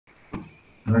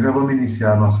Nós já vamos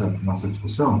iniciar a nossa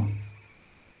discussão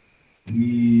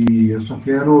e eu só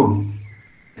quero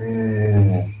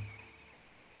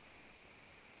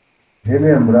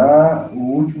relembrar o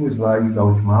último slide da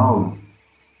última aula,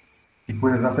 que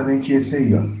foi exatamente esse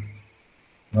aí, ó.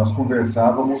 Nós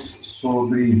conversávamos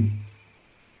sobre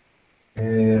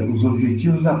os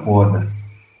objetivos da poda,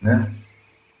 né?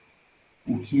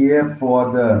 O que é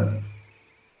poda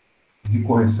de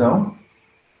correção,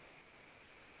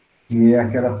 que é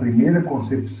aquela primeira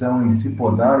concepção em se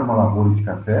podar uma lavoura de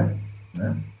café,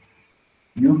 né?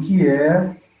 E o que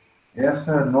é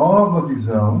essa nova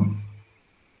visão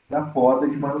da poda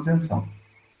de manutenção.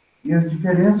 E as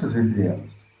diferenças entre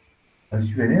elas. As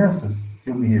diferenças que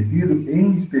eu me refiro,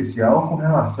 em especial, com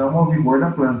relação ao vigor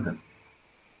da planta.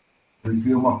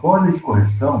 Porque uma poda de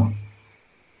correção,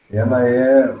 ela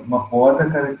é uma poda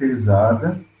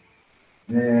caracterizada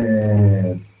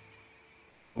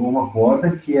como uma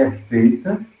poda que é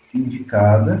feita,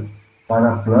 indicada,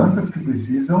 para plantas que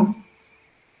precisam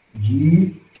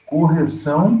de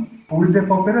correção por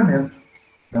depauperamento,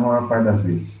 na maior parte das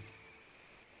vezes.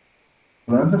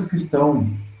 Plantas que estão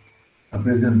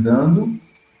apresentando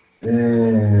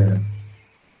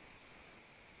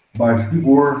baixo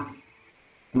vigor,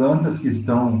 plantas que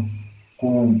estão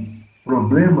com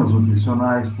problemas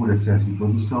nutricionais por excesso de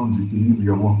produção, desequilíbrio de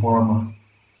alguma forma.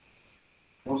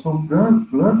 Então, são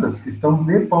plantas que estão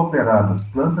depauperadas,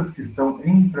 plantas que estão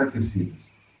enfraquecidas.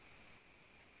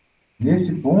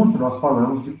 Nesse ponto, nós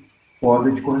falamos de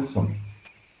poda de correção.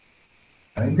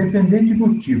 Independente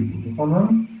do tipo, estou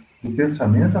falando do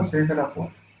pensamento acerca da poda.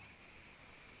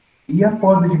 E a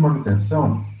poda de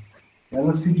manutenção,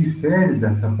 ela se difere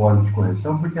dessa poda de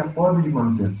correção, porque a poda de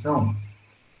manutenção,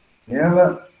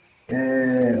 ela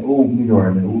ou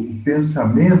melhor, né, o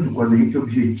pensamento, quando a gente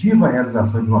objetiva a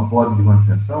realização de uma poda de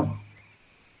manutenção,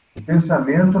 o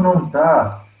pensamento não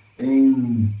está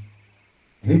em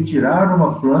retirar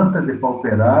uma planta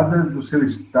depauperada do seu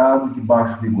estado de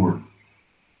baixo vigor.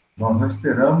 Nós não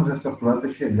esperamos essa planta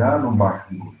chegar num baixo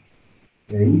vigor.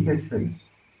 É aí que é a diferença.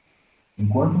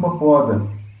 Enquanto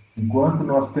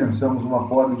nós pensamos uma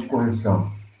poda de correção,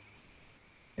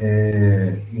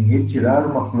 em retirar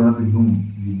uma planta de um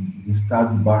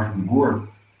estado de baixo vigor,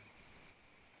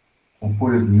 com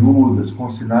folhas miúdas, com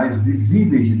sinais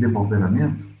visíveis de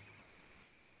depauperamento,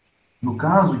 no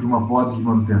caso de uma poda de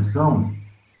manutenção,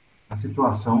 a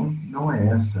situação não é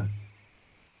essa.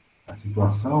 A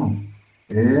situação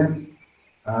é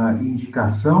a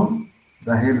indicação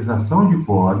da realização de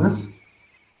podas,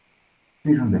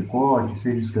 seja um decote,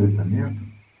 seja esqueletamento,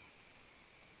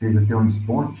 seja até um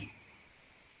desponte,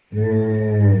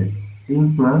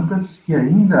 em plantas que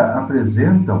ainda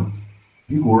apresentam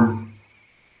vigor.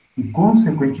 E,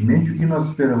 consequentemente, o que nós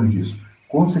esperamos disso?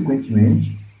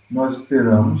 Consequentemente, nós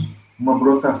esperamos uma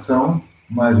brotação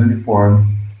mais uniforme,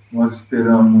 nós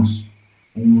esperamos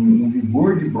um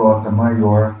vigor de brota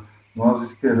maior, nós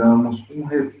esperamos um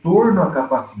retorno à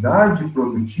capacidade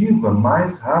produtiva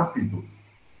mais rápido.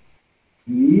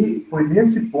 E foi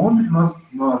nesse ponto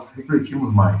que nós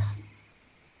refletimos mais.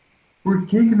 Por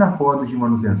que na poda de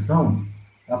manutenção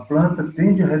a planta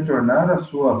tende a retornar à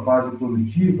sua fase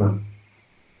produtiva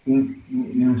em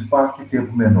um espaço de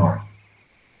tempo menor?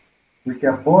 Porque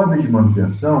a poda de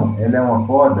manutenção, ela é uma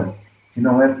poda que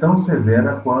não é tão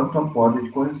severa quanto a poda de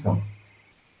correção.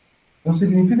 Então,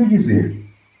 significa dizer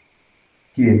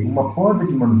que uma poda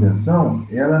de manutenção,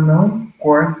 ela não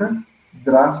corta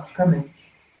drasticamente.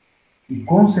 E,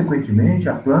 consequentemente,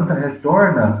 a planta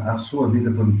retorna à sua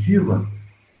vida produtiva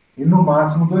em, no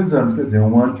máximo, 2 anos. Quer dizer,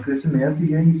 1 ano de crescimento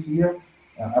e reinicia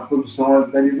a produção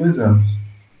dali 2 anos.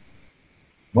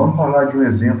 Vamos falar de um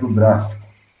exemplo drástico.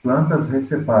 Plantas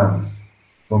recepadas.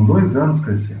 São 2 anos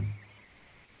crescendo.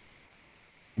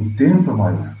 O tempo é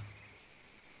maior.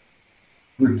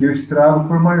 Porque o estrago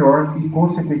foi maior e,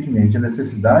 consequentemente, a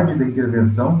necessidade da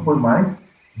intervenção foi mais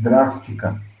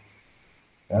drástica.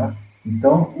 Tá?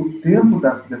 Então, o tempo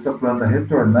dessa planta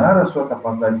retornar à sua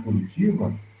capacidade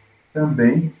produtiva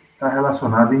também está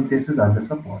relacionado à intensidade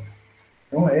dessa poda.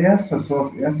 Então, essas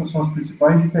são as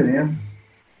principais diferenças,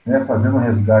 né, fazendo um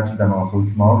resgate da nossa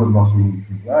última aula, do nosso último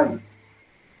slide,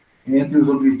 entre os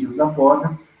objetivos da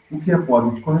poda, o que é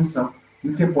poda de correção e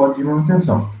o que é poda de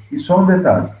manutenção. E só um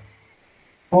detalhe: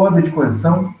 poda de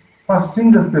correção,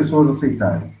 facinho das pessoas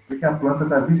aceitarem, porque a planta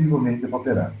está visivelmente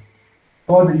depauperada.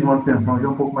 Poda de manutenção já é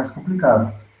um pouco mais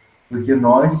complicado, porque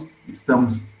nós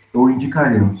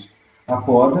indicaremos a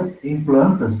poda em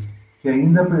plantas que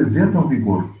ainda apresentam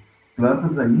vigor,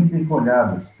 plantas ainda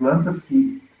enfolhadas, plantas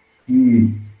que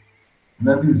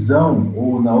na visão,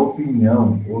 ou na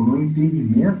opinião, ou no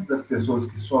entendimento das pessoas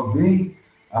que só veem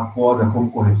a poda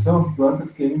como correção,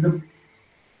 plantas que ainda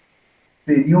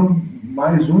teriam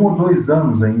mais 1 ou 2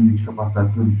 anos ainda de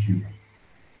capacidade produtiva.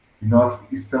 E nós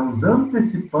estamos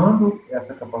antecipando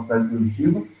essa capacidade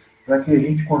produtiva para que a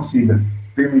gente consiga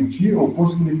permitir ou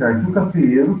possibilitar que o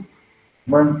cafeeiro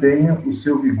mantenha o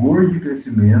seu vigor de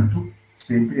crescimento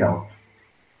sempre alto.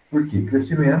 Por quê?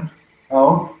 Crescimento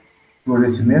alto,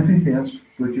 florescimento intenso,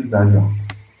 produtividade alta.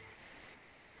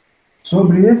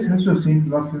 Sobre esse raciocínio que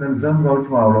nós finalizamos na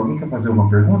última aula, alguém quer fazer alguma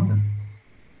pergunta?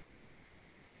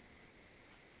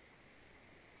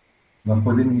 Nós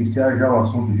podemos iniciar já o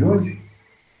assunto de hoje?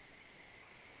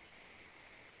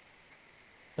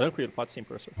 Tranquilo, pode sim,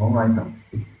 professor. Vamos lá, então.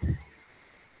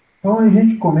 Então, a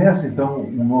gente começa, então,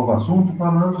 um novo assunto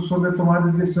falando sobre a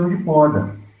tomada de decisão de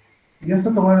poda. E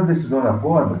essa tomada de decisão da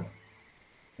poda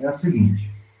é a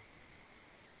seguinte: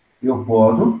 eu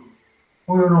podo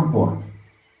ou eu não podo?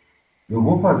 Eu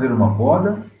vou fazer uma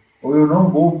poda ou eu não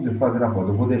vou fazer a poda?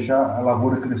 Eu vou deixar a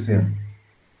lavoura crescendo.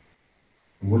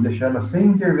 Eu vou deixar ela sem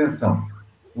intervenção.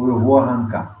 Ou eu vou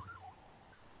arrancar.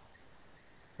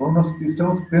 Então,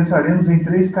 nós pensaremos em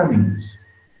 3 caminhos.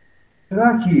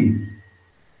 Será que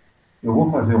eu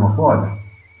vou fazer uma poda?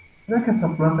 Será que essa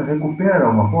planta recupera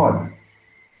uma poda?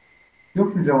 Se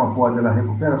eu fizer uma poda, ela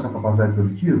recupera a sua capacidade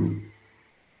produtiva?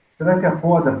 Será que a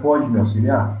poda pode me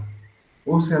auxiliar?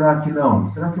 Ou será que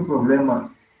não? Será que o problema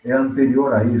é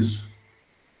anterior a isso?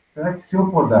 Será que se eu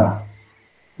podar,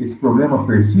 esse problema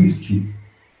persiste?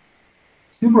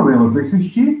 Se o problema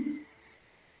persistir,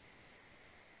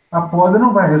 a poda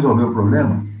não vai resolver o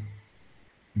problema.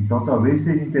 Então, talvez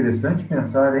seja interessante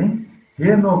pensar em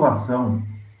renovação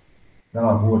da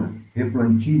lavoura,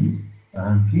 replantio,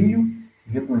 arranquio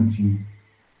e replantio.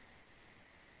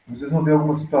 Vocês vão ver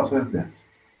algumas situações dessas.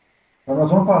 Então, nós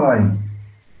vamos falar em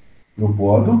eu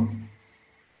podo,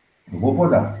 eu vou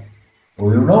podar,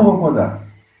 ou eu não vou podar,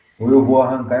 ou eu vou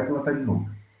arrancar e plantar de novo.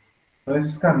 São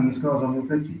esses caminhos que nós vamos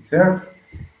refletir, certo?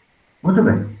 Muito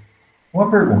bem. Uma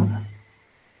pergunta.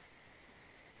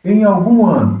 Em algum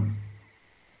ano,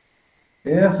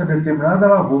 essa determinada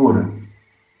lavoura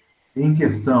em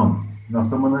questão, nós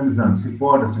estamos analisando se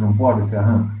poda, se não poda, se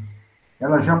arranca,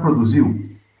 ela já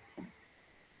produziu?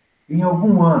 Em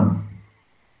algum ano,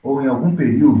 ou em algum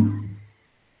período,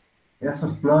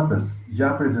 essas plantas já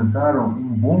apresentaram um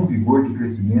bom vigor de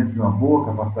crescimento e uma boa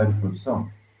capacidade de produção?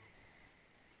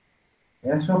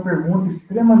 Essa é uma pergunta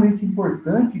extremamente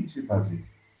importante de se fazer.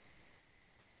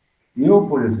 Eu,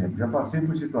 por exemplo, já passei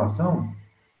por situação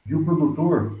de um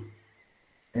produtor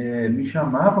me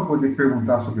chamar para poder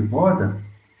perguntar sobre poda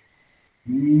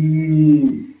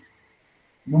e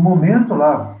no momento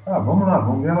lá, vamos lá,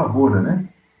 vamos ver a lavoura, né?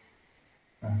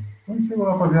 Quando chegou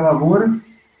lá para ver a lavoura,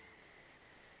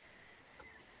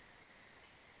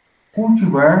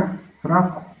 cultivar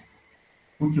fraco,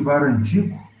 cultivar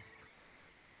antigo,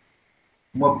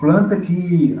 uma planta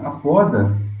que a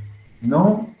poda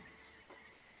não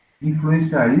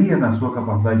influenciaria na sua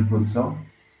capacidade de produção,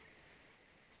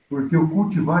 porque o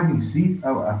cultivar em si,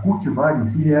 a cultivar em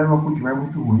si era uma cultivar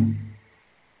muito ruim.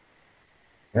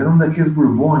 Era um daqueles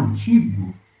bourbon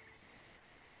antigo.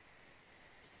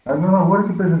 Era uma lavoura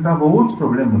que apresentava outros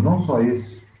problemas, não só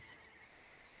esse.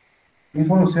 Ele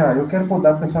falou assim, eu quero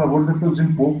podar porque essa lavoura está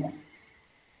produzindo pouco.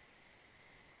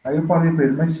 Aí eu falei para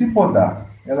ele, mas se podar,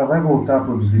 ela vai voltar a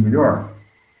produzir melhor?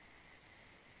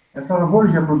 Essa lavoura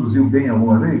já produziu bem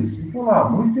alguma vez? Ele falou lá,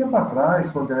 muito tempo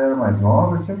atrás, quando ela era mais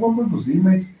nova, chegou a produzir,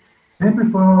 mas sempre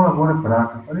foi uma lavoura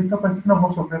fraca. Eu falei, então para que nós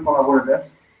vamos sofrer com uma lavoura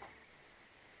dessa?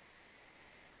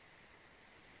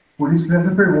 Por isso que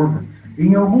essa pergunta.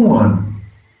 Em algum ano,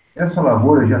 essa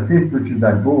lavoura já teve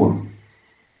produtividade boa?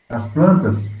 As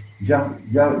plantas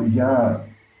já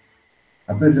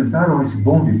apresentaram esse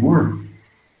bom vigor?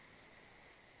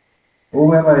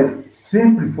 Ou ela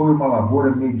sempre foi uma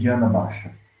lavoura mediana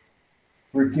baixa?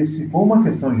 Porque se for uma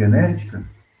questão genética,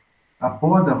 a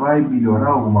poda vai melhorar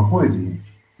alguma coisa,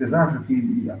 gente? Vocês acham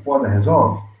que a poda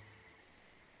resolve?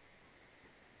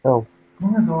 Não.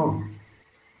 Não resolve.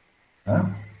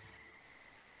 Tá?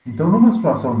 Então, numa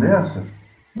situação dessa,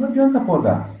 não adianta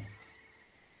podar.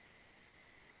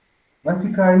 Vai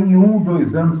ficar aí em 1,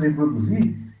 2 anos sem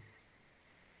produzir?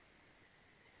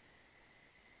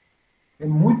 É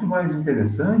muito mais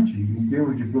interessante, em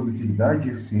termos de produtividade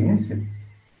e eficiência,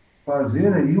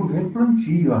 fazer aí o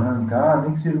replantio, arrancar,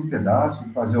 nem que seja um pedaço,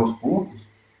 fazer aos poucos,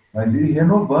 mas ir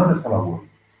renovando essa lavoura.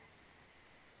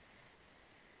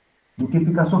 Do que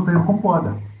ficar sofrendo com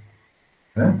poda.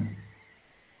 Né?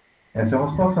 Essa é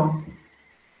uma situação.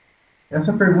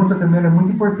 Essa pergunta também é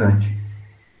muito importante.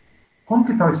 Como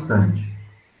que está o estande?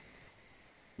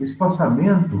 O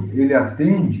espaçamento, ele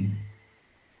atende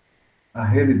a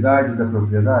realidade da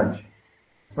propriedade?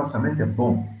 O espaçamento é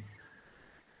bom?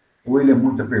 Ou ele é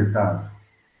muito apertado?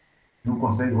 Não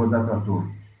consegue rodar trator?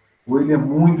 Ou ele é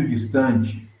muito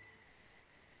distante?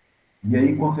 E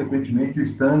aí, consequentemente, o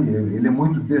stand, ele é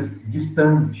muito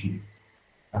distante.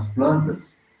 As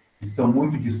plantas estão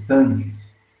muito distantes.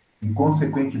 E,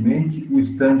 consequentemente, o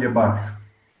stand é baixo.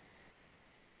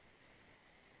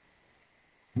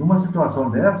 Numa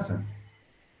situação dessa,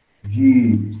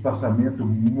 de espaçamento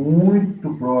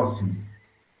muito próximo,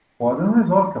 poda não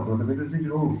resolve, que a planta vai crescer de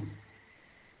novo.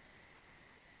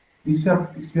 E se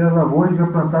a lavoura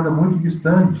estiver plantada muito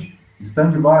distante,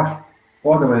 stand baixo,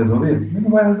 poda vai resolver?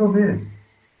 Não vai resolver.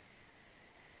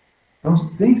 Então,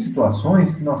 tem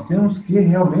situações que nós temos que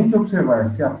realmente observar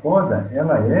se a poda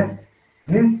ela é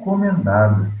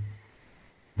recomendada.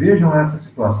 Vejam essa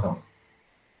situação.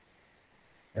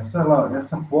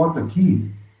 Essa foto aqui,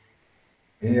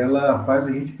 ela faz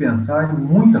a gente pensar em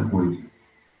muita coisa.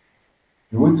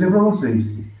 Eu vou dizer para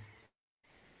vocês,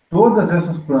 todas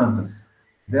essas plantas,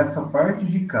 dessa parte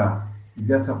de cá e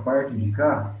dessa parte de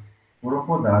cá, foram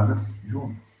podadas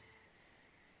juntas.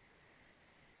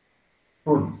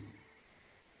 Todas.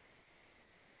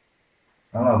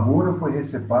 A lavoura foi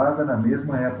recepada na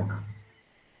mesma época.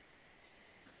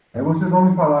 Aí vocês vão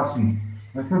me falar assim,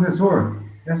 mas professor,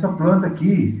 essa planta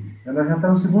aqui, ela já está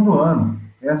no segundo ano,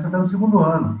 essa está no segundo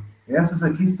ano, essas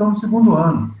aqui estão no segundo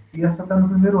ano, e essa está no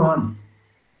primeiro ano.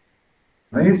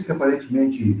 Não é isso que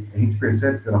aparentemente a gente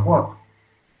percebe pela foto?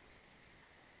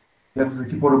 Essas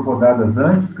aqui foram podadas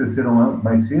antes, cresceram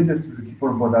mais cedo, essas aqui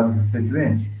foram podadas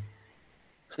recentemente?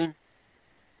 Sim.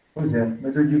 Pois é,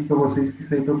 mas eu digo para vocês que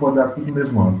isso aí foi podado tudo no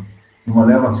mesmo ano, numa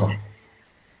leva só.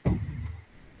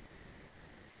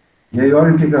 E aí,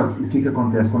 olha o que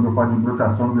acontece quando eu falo de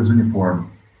brotação desuniforme.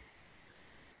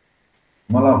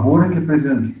 Uma lavoura que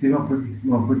teve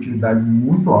uma produtividade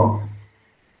muito alta.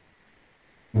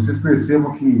 Vocês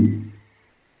percebam que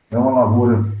é uma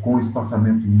lavoura com um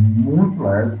espaçamento muito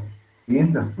largo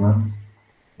entre as plantas.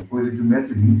 É coisa de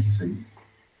 1,20 m isso aí.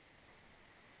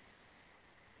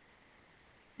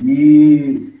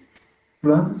 E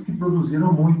plantas que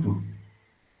produziram muito.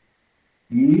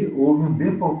 E houve um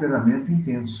depauperamento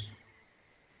intenso.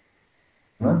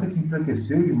 Planta que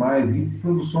enfraqueceu demais, e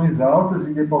produções altas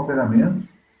e depauperamento,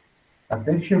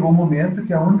 até que chegou um momento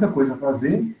que a única coisa a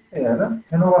fazer era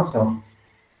renovação.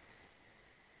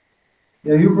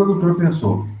 E aí o produtor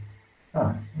pensou,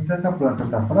 já que a planta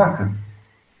está fraca,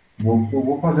 eu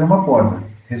vou fazer uma poda,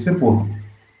 recepou.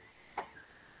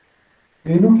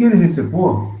 E no que ele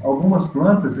recepou, algumas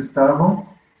plantas estavam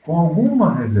com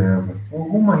alguma reserva,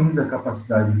 alguma ainda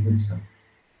capacidade de produção,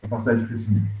 capacidade de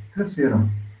crescimento. Cresceram.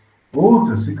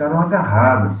 Outras ficaram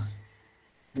agarradas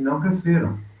e não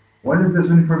cresceram. Olha a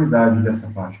desuniformidade dessa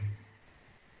faixa.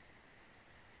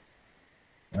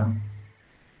 Tá?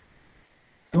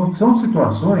 Então, são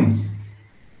situações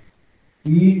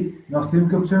que nós temos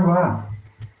que observar.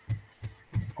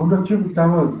 Quando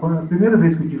a primeira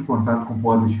vez que eu tive contato com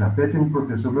poda de café, teve um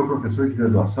professor, meu professor de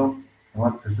graduação,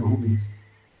 chamado professor Rubens.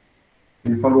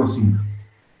 Ele falou assim,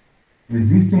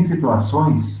 existem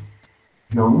situações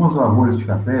de algumas lavouras de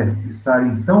café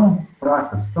estarem tão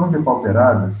fracas, tão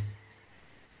depauperadas,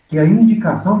 que a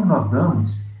indicação que nós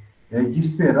damos é de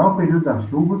esperar o período das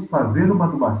chuvas, fazer uma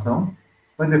adubação,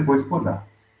 para depois podar.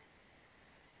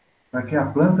 Para que a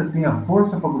planta tenha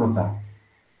força para brotar.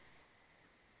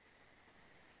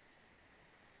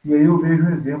 E aí eu vejo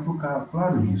um exemplo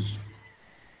claro disso.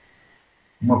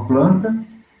 Uma planta,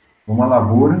 uma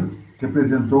lavoura, que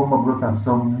apresentou uma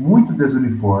brotação muito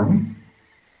desuniforme,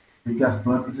 porque as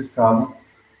plantas estavam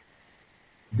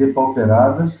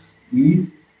depauperadas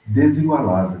e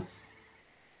desigualadas.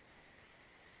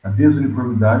 A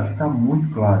desuniformidade está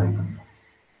muito clara aí para nós.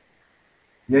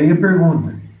 E aí a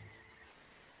pergunta,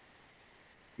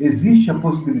 existe a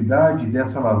possibilidade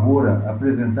dessa lavoura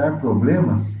apresentar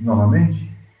problemas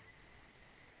novamente?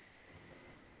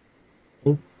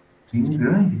 Sim,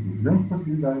 grande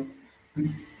possibilidade.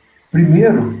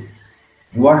 Primeiro,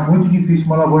 eu acho muito difícil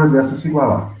uma lavoura dessa se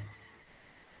igualar.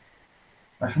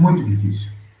 Acho muito difícil.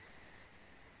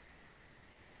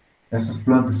 Essas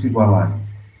plantas se igualarem.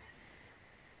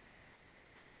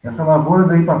 Essa lavoura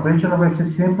daí para frente, ela vai ser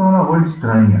sempre uma lavoura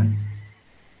estranha.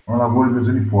 Uma lavoura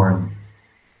desuniforme.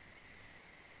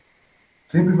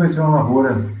 Sempre vai ser uma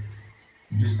lavoura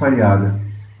despareada.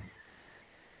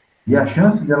 E a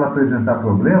chance dela apresentar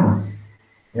problemas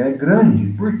é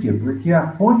grande. Por quê? Porque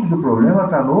a fonte do problema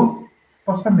está no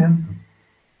espaçamento.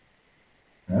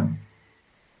 Né?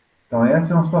 Então,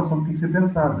 essa é uma situação que tem que ser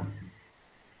pensada.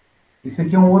 Esse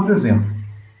aqui é um outro exemplo.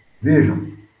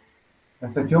 Vejam,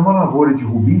 essa aqui é uma lavoura de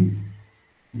rubi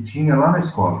que tinha lá na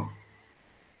escola.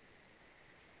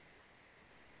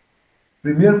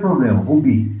 Primeiro problema,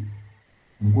 rubi.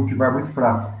 Um cultivar muito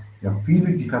fraco. É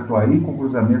filho de catuai com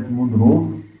cruzamento do mundo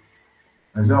novo,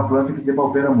 mas é uma planta que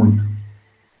depaupera muito.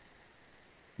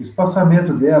 O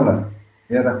espaçamento dela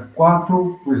era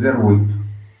 4 por 0,8.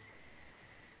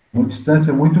 Uma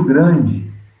distância muito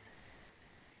grande.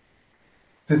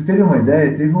 Pra vocês terem uma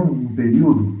ideia, teve um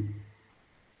período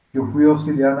que eu fui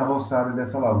auxiliar na roçada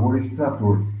dessa lavoura de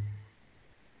trator.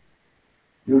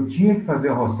 Eu tinha que fazer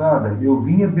a roçada, eu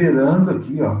vinha beirando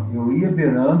aqui, ó, eu ia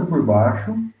beirando por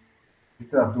baixo de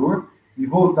trator e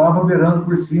voltava beirando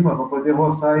por cima para poder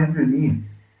roçar entre linhas.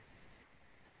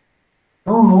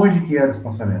 Tão longe que era o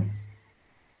espaçamento.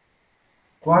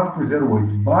 4 por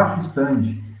 0,8, baixo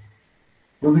stand.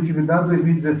 Produtividade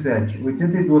 2017,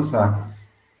 82 sacas.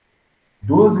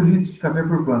 12 litros de café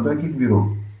por planta, olha o que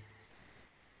virou.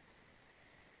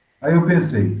 Aí eu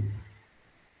pensei,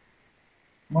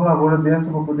 uma lavoura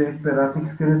dessa, para poder recuperar, tem que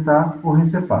esqueletar ou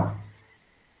recepar.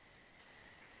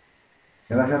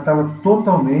 Ela já estava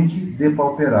totalmente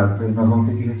depauperada. Falei, nós vamos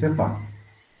ter que recepar.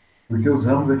 Porque os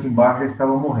ramos aqui embaixo já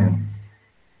estavam morrendo.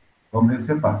 Vamos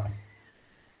recepar.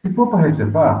 Se for para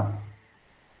recepar,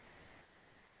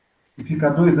 e ficar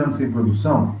 2 anos sem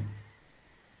produção,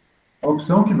 a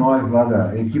opção que nós, lá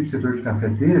da equipe setor de café,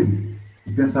 teve,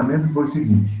 o pensamento foi o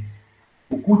seguinte: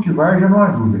 o cultivar já não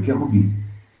ajuda, que é rubi.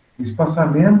 O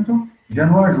espaçamento já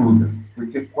não ajuda,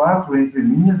 porque 4 entre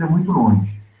linhas é muito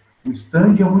longe. O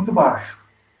stand é muito baixo.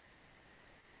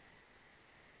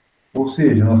 Ou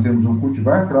seja, nós temos um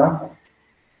cultivar fraco,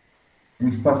 um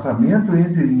espaçamento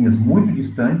entre linhas muito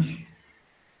distante,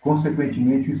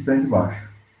 consequentemente um stand baixo.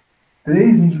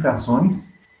 3 indicações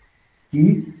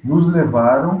que nos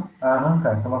levaram a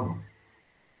arrancar essa lavoura.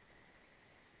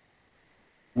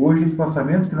 Hoje, o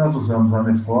espaçamento que nós usamos lá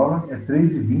na escola é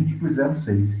 3,20 por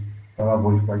 0,6 para a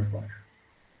lavoura de parte de baixo.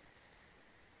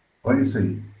 Olha isso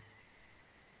aí.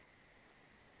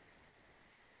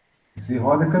 Você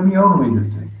roda caminhão no meio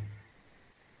desse trem.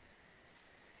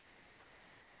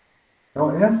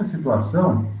 Então, essa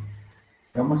situação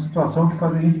é uma situação que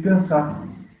faz a gente pensar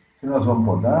se nós vamos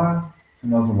podar, se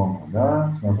nós não vamos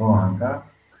podar, se nós vamos arrancar.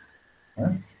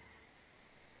 Né?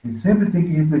 A gente sempre tem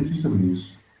que refletir sobre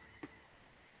isso.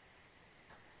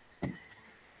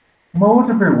 Uma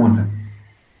outra pergunta.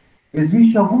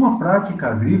 Existe alguma prática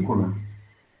agrícola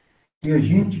que a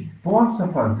gente possa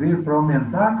fazer para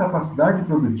aumentar a capacidade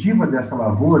produtiva dessa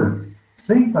lavoura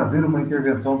sem fazer uma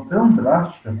intervenção tão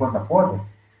drástica quanto a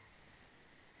poda?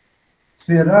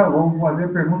 Será, vamos fazer a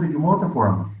pergunta de uma outra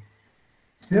forma.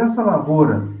 Se essa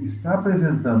lavoura está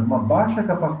apresentando uma baixa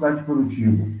capacidade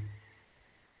produtiva,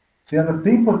 se ela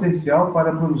tem potencial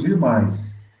para produzir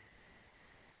mais,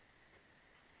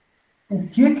 o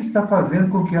que está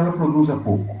fazendo com que ela produza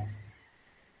pouco?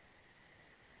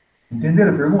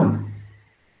 Entenderam a pergunta?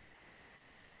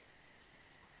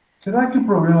 Será que o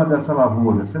problema dessa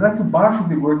lavoura, será que o baixo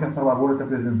vigor que essa lavoura está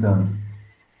apresentando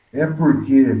é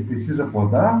porque precisa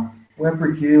podar ou é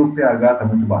porque o pH está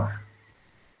muito baixo?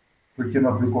 Porque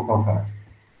não aplicou calcário?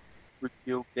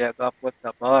 Porque o pH pode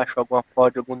estar baixo, alguma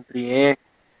falta de algum nutriente.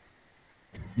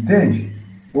 Entende?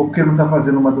 Ou porque não está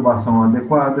fazendo uma adubação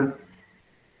adequada,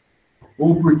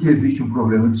 ou porque existe um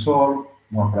problema de solo,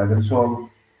 uma praga de solo.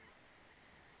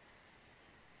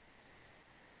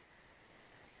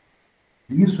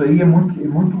 Isso aí é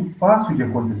muito fácil de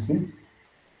acontecer,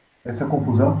 essa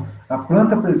confusão. A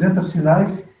planta apresenta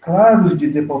sinais claros de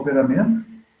depauperamento,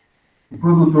 o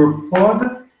produtor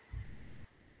poda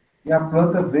e a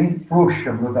planta vem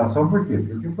frouxa a brotação. Por quê?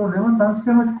 Porque o problema está no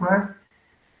sistema reticular.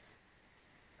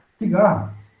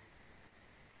 Cigarro.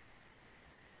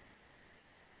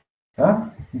 Tá?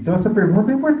 Então, essa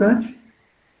pergunta é importante.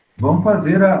 Vamos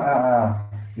fazer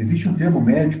Existe um termo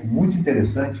médico muito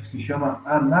interessante que se chama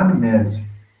anamnese.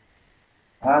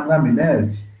 A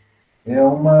anamnese é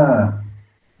uma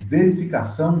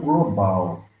verificação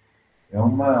global. É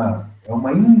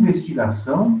uma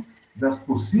investigação das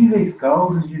possíveis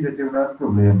causas de determinado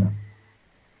problema.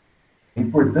 É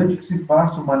importante que se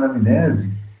faça uma anamnese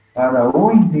para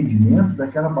o entendimento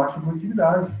daquela baixa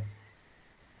produtividade.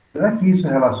 Será que isso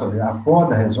é relacionado? A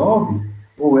poda resolve?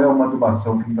 Ou é uma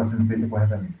adubação que não está sendo feita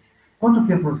corretamente? Quanto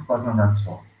tempo você faz na análise de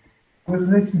solo? Coisas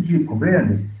nesse sentido,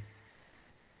 compreende?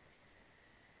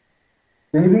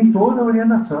 Daí vem toda a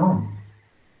orientação.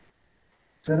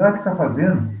 Será que está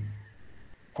fazendo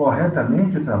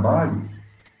corretamente o trabalho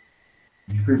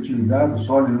de fertilidade do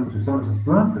solo e nutrição dessas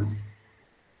plantas?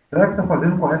 Será que está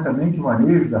fazendo corretamente o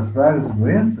manejo das pragas e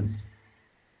doenças?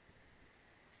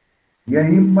 E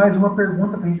aí, mais uma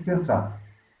pergunta para a gente pensar.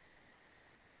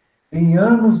 Em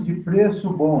anos de preço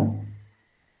bom,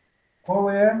 qual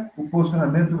é o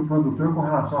posicionamento do produtor com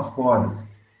relação às podas?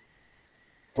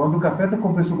 Quando o café está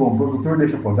com preço bom, o produtor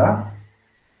deixa podar?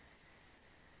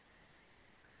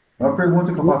 É uma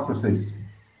pergunta que eu faço para vocês.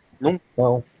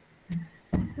 Não.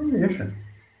 Não deixa.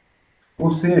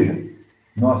 Ou seja,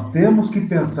 nós temos que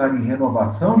pensar em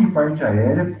renovação de parte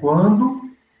aérea quando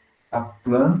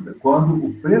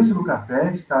o preço do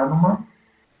café está numa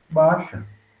baixa.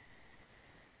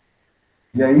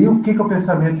 E aí, o que é o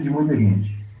pensamento de muita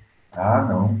gente? Ah,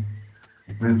 não,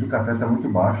 o preço do café está muito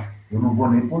baixo, eu não vou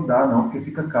nem podar, não, porque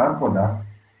fica caro podar.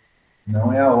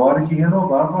 Não é a hora de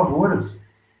renovar as lavouras.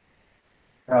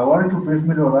 É a hora que o preço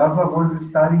melhorar, as lavouras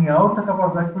estarem em alta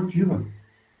capacidade produtiva.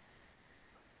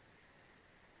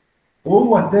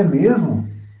 Ou até mesmo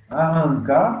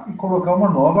arrancar e colocar uma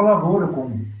nova lavoura,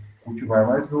 com cultivar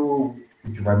mais novo,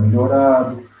 cultivar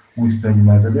melhorado, um stand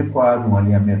mais adequado, um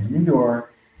alinhamento melhor.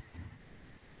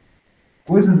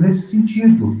 Coisas nesse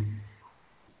sentido.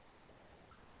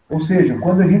 Ou seja,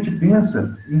 quando a gente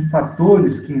pensa em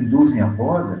fatores que induzem a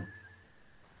poda,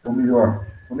 ou melhor,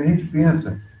 quando a gente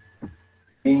pensa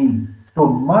em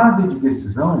tomada de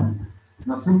decisão,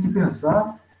 nós temos que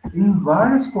pensar em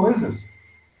várias coisas.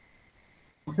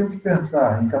 Nós temos que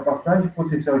pensar em capacidade de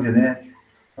potencial genético,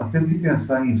 nós temos que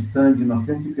pensar em stand, nós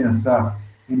temos que pensar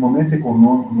em momento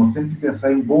econômico, nós temos que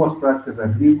pensar em boas práticas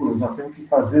agrícolas, nós temos que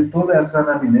fazer toda essa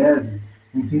anamnese,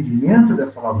 o entendimento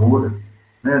dessa lavoura,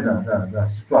 né, da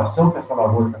situação que essa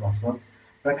lavoura está passando,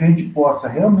 para que a gente possa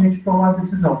realmente tomar a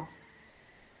decisão.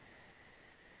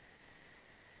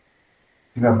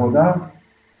 Se vai podar,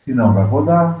 se não vai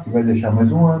podar, se vai deixar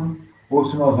mais um ano, ou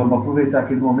se nós vamos aproveitar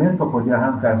aquele momento para poder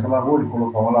arrancar essa lavoura e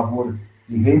colocar uma lavoura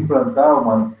e reimplantar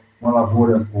uma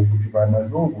lavoura ou cultivar mais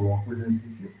novo, uma coisa nesse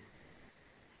sentido.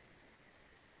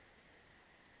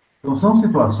 Então, são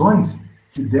situações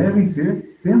que devem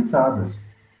ser pensadas,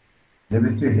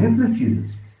 devem ser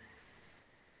refletidas.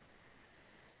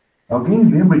 Alguém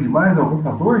lembra de mais algum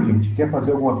fator, gente? Quer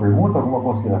fazer alguma pergunta, alguma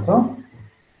consideração?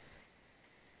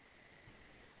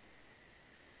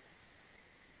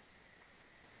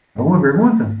 Alguma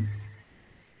pergunta?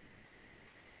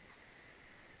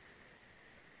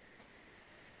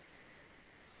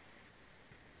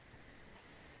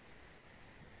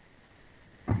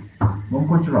 Vamos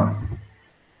continuar.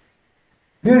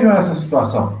 Vejam essa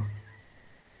situação.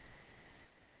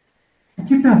 O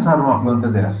que pensar numa planta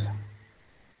dessa?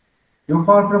 Eu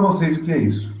falo para vocês o que é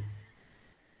isso.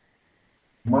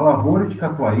 Uma lavoura de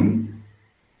catuai,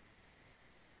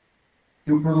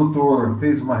 que o produtor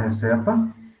fez uma recepa,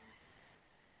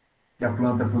 que a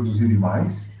planta produziu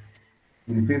demais.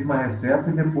 Ele fez uma recepa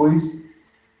e depois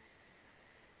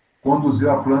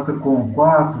conduziu a planta com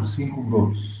 4, 5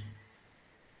 brotos.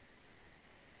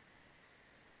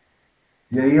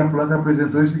 E aí a planta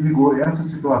apresentou esse vigor, essa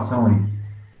situação aí.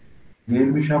 E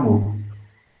ele me chamou.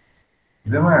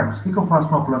 Zé Marcos, o que eu faço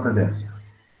com uma planta dessa?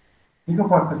 O que eu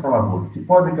faço com essa lavoura? Que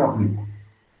poda que eu aplico?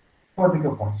 Que poda que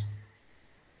eu faço?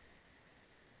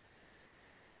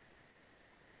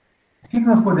 O que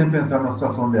nós podemos pensar numa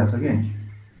situação dessa, gente?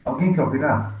 Alguém quer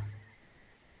opinar?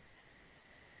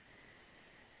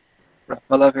 Pra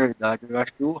falar a verdade, eu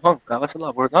acho que eu arrancava essa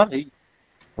lavoura na vez.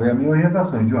 Foi a minha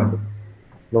orientação, Johnny.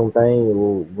 Não tem,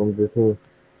 vamos dizer assim,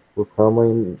 os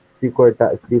ramos, se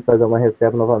cortar, se fazer uma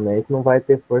receita novamente, não vai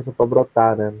ter força para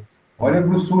brotar, né? Olha a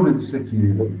grossura disso aqui,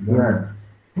 Leonardo.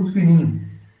 Tudo fininho.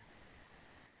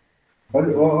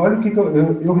 Olha o que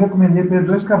eu recomendei para ele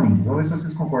dois caminhos. Vamos ver se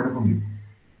vocês concordam comigo.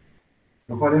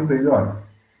 Eu falei para ele, olha,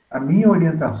 a minha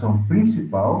orientação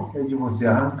principal é de você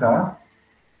arrancar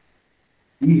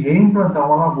e reimplantar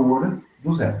uma lavoura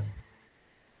do zero.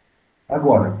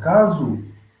 Agora, caso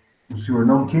o senhor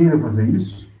não queira fazer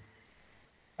isso,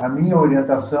 a minha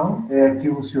orientação é que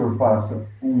o senhor faça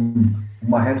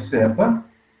uma recepa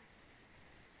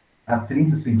a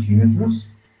 30 centímetros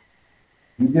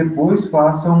e depois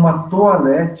faça uma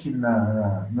toalete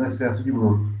no excesso de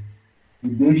broto. E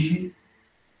deixe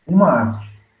uma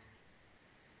haste.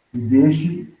 E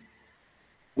deixe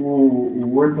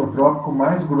o ortotrópico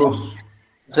mais grosso.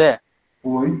 Zé,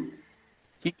 Oi?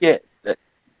 o que é?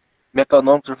 Como é que é o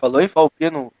nome que você falou aí? Fala o quê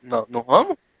no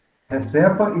ramo?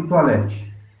 Recepa e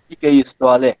toalete. O que é isso,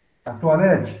 toalé? A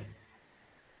toalete,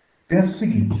 pensa o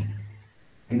seguinte.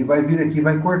 Ele vai vir aqui e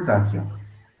vai cortar aqui, ó.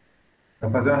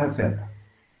 Vai fazer uma receita.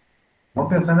 Vamos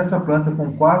pensar nessa planta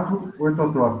com 4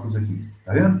 ortotrópicos aqui.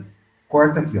 Tá vendo?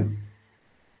 Corta aqui, ó.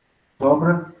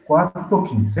 Sobra 4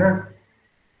 toquinhos, certo?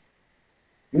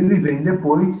 Ele vem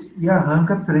depois e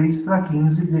arranca 3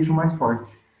 fraquinhos e deixa o mais forte.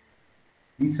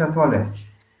 Isso é a toalete.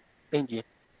 Entendi.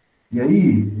 E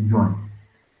aí, Johnny,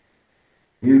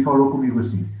 Ele falou comigo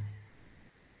assim: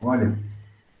 olha,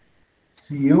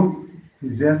 se eu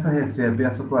fizer essa receita e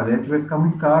essa toalete, vai ficar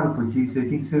muito caro, porque isso aí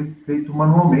tem que ser feito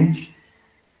manualmente.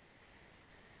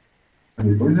 Eu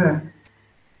falei, pois é.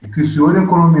 O que o senhor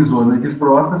economizou na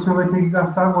desbrota, o senhor vai ter que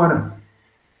gastar agora.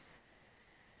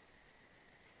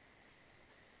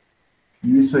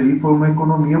 E isso aí foi uma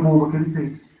economia boba que ele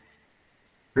fez.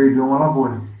 Perdeu uma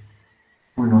lavoura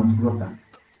por não desbrotar.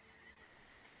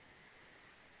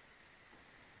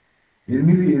 Ele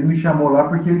me chamou lá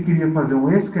porque ele queria fazer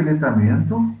um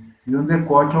esqueletamento e um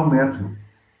decote ao metro.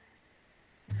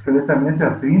 Esqueletamento é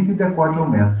a 30 e decote ao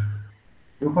metro.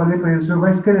 Eu falei para ele, o senhor vai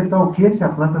esqueletar o quê se a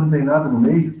planta não tem nada no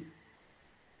meio?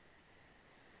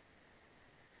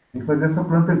 Tem que fazer essa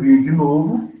planta vir de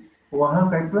novo, ou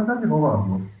arrancar e plantar de novo a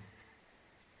lavoura.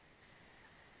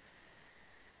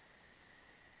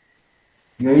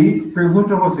 E aí,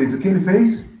 pergunto a vocês, o que ele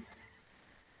fez?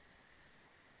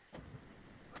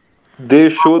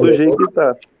 Deixou do jeito que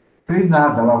tá. Fez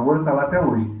nada, a lavoura está lá até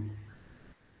hoje.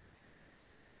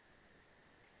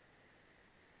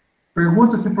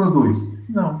 Pergunta se produz.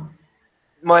 Não.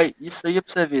 Mas isso aí é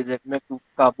pra você ver, né? Como é que o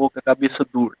caboclo é a cabeça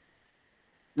dura.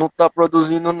 Não tá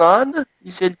produzindo nada,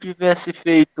 e se ele tivesse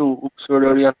feito o que o senhor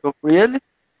orientou para ele,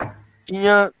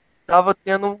 tava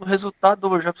tendo um resultado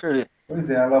hoje, já pra você ver. Pois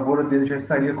é, a lavoura dele já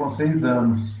estaria com 6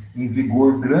 anos, em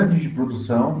vigor grande de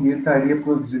produção, e ele estaria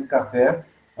produzindo café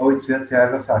a R$ 800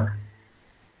 a saca.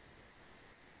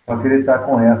 Só que ele está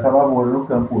com essa lavoura no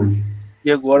campo hoje.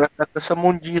 E agora tá com essa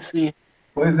mundiça aí.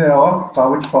 Pois é, ó,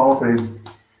 salva de palma para ele.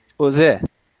 Ô Zé,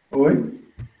 Oi?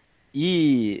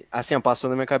 e assim, ó, passou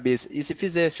na minha cabeça, e se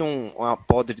fizesse uma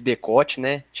poda de decote,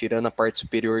 né, tirando a parte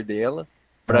superior dela,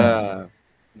 pra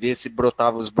ver se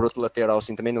brotava os brotos lateral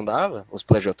assim, também não dava? Os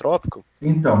plegiotrópicos?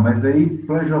 Então, mas aí,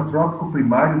 plegiotrópico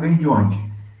primário vem de onde?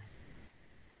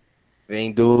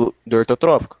 Vem do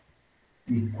ortotrópico.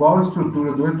 E qual a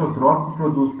estrutura do ortotrópico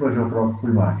produz plegiotrópico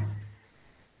primário?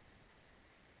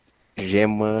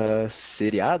 Gema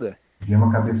seriada?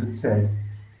 Gema cabeça de série.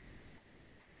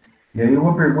 E aí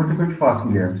uma pergunta que eu te faço,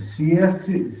 Guilherme.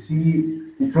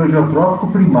 Se o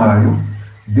plegiotrópico primário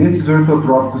desses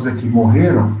ortotrópicos aqui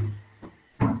morreram,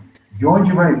 de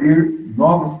onde vai vir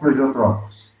novos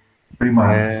plegiotrópicos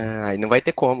primários? Aí não vai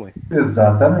ter como.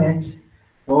 Exatamente.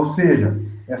 Ou seja,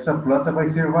 essa planta vai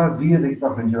ser vazia daqui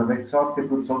para frente, ela vai só ter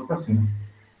produção para cima.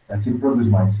 Aqui não produz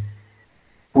mais.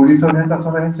 Por isso a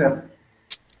orientação da receita.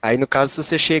 Aí no caso, se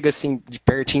você chega assim, de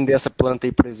pertinho dessa planta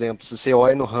aí, por exemplo, se você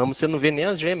olha no ramo, você não vê nem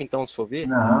as gemas, então, se for ver?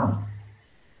 Não.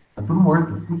 Tá tudo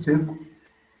morto, tudo seco.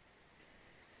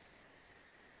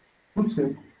 Tudo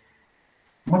seco.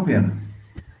 Uma pena.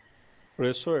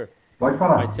 Professor, Pode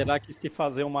falar. mas será que se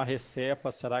fazer uma recepa,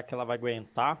 será que ela vai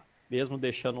aguentar? Mesmo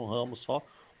deixando um ramo só?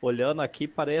 Olhando aqui,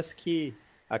 parece que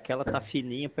aquela tá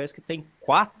fininha, parece que tem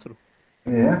 4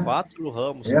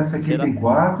 ramos. Essa aqui Será? tem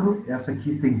 4, essa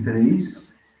aqui tem 3.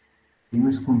 Tem um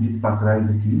escondido para trás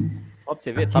aqui. Ó, pra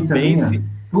você ver, Aqui tá bem também, fininho.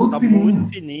 tudo Tá fininho. muito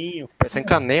fininho. Parece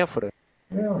canéfora.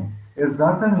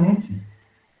 Exatamente.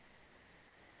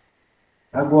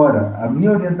 Agora, a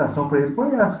minha orientação para ele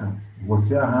foi essa.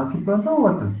 Você arranca e planta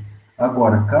outra.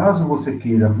 Agora, caso você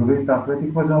queira aproveitar, você vai ter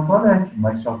que fazer uma toalete.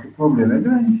 Mas só que o problema é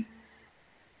grande.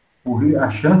 A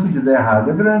chance de dar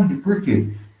errado é grande. Por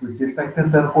quê? Porque ele está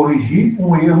tentando corrigir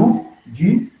um erro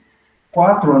de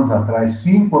 4 anos atrás,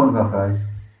 5 anos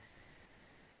atrás.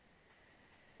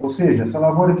 Ou seja, essa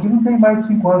lavoura aqui não tem mais de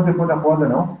 5 anos depois da poda,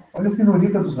 não. Olha a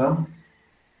finurica dos ramos.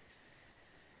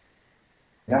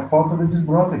 É a falta da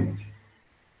desbrota, gente.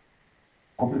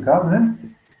 Complicado, né?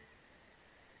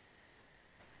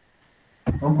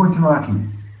 Vamos continuar aqui.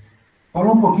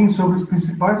 Falar um pouquinho sobre os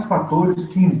principais fatores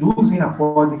que induzem a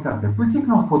poda em café. Por que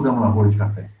nós podamos lavoura de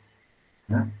café?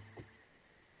 Né?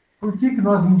 Por que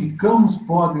nós indicamos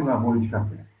poda em lavoura de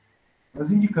café?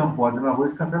 Nós indicamos poda em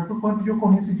lavoura de café por conta de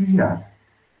ocorrência de geada.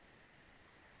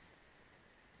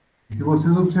 E se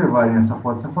vocês observarem essa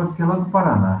foto aqui é lá do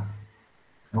Paraná.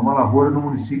 É uma lavoura no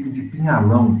município de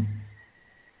Pinhalão,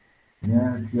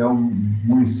 né, que é um dos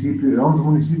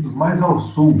municípios mais ao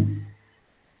sul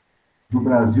do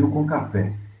Brasil com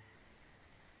café.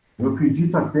 Eu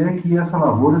acredito até que essa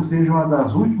lavoura seja uma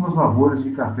das últimas lavouras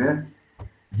de café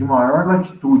de maior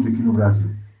latitude aqui no Brasil.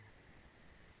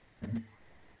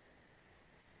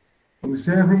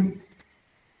 Observem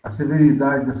a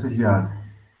severidade dessa geada.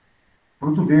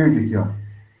 Fruto verde aqui, ó.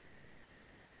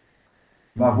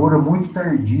 Lavoura muito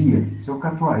tardia. Isso é o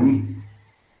catuai.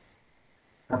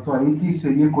 Catuai que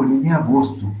seria colhido em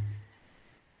agosto.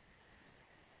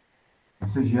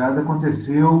 Essa geada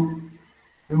aconteceu,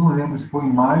 eu não lembro se foi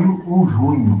em maio ou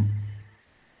junho.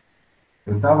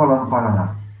 Eu estava lá no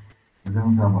Paraná. fazendo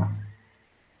um trabalho.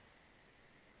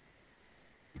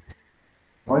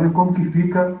 Olha como que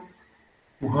fica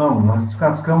o ramo. Nós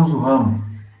descascamos o ramo.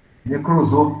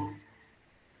 Necrosou.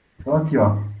 Então aqui,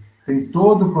 ó, tem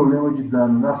todo o problema de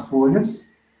dano nas folhas,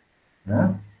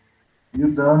 né? E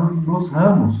o dano nos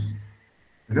ramos.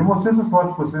 Eu já mostrei essas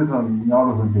fotos para vocês em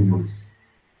aulas anteriores.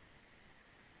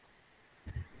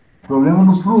 Problema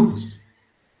nos frutos.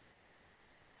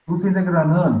 Fruta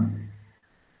degranando.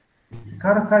 Esse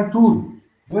cara cai tudo.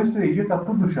 2, 3 dias está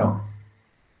tudo no chão.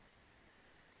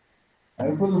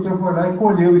 Aí o produtor foi lá e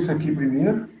colheu isso aqui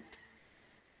primeiro.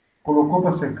 Colocou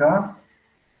para secar.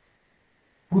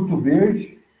 Fruto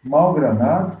verde, mal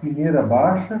granado, peneira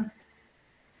baixa,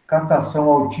 catação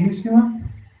altíssima.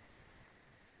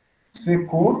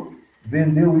 Secou,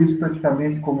 vendeu isso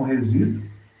praticamente como resíduo.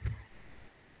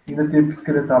 E ainda teve que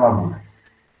esqueletar a lavoura.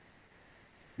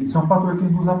 Isso é um fator que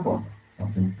nos apoia.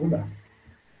 Nós temos que cuidar.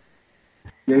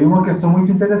 E aí uma questão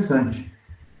muito interessante.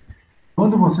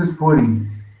 Quando vocês forem,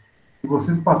 se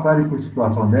vocês passarem por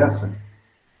situação dessa,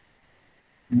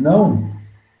 não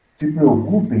se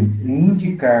preocupem em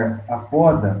indicar a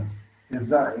poda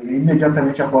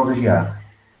imediatamente após a geada.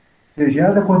 Se a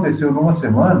geada aconteceu numa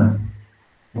semana,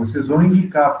 vocês vão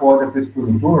indicar a poda para esse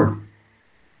produtor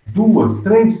 2,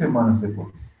 3 semanas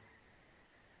depois.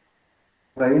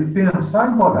 Para ele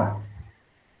pensar em podar.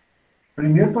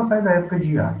 Primeiro, para sair da época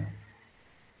de geada.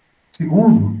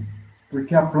 Segundo,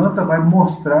 porque a planta vai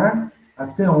mostrar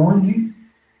até onde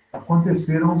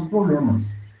aconteceram os problemas,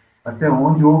 até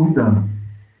onde houve dano.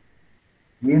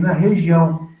 E na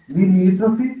região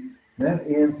limítrofe, né,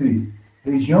 entre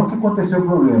região que aconteceu o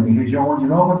problema e região onde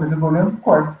não aconteceu o problema,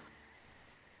 corta.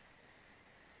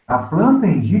 A planta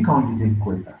indica onde tem que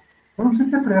cortar. Então não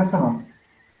precisa ter pressa, não,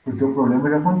 porque o problema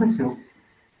já aconteceu.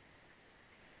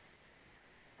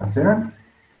 Tá certo?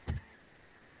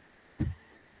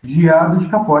 Geado de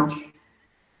capote.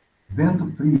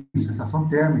 Vento frio, sensação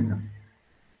térmica.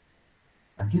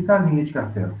 Aqui está a linha de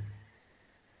cartela.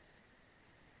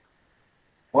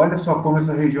 Olha só como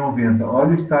essa região venta.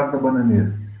 Olha o estado da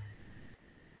bananeira.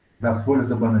 Das folhas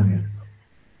da bananeira.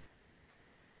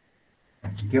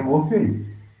 Aqui queimou feio.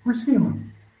 Por cima.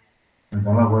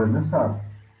 Então a lavoura é densável.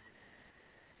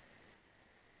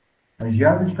 A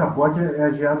geada de capote é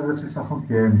a geada da sensação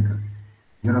térmica.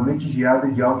 Geralmente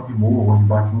geada de alto de morro, onde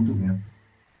bate muito vento.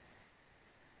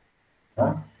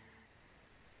 Tá?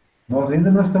 Nós ainda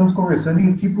não estamos conversando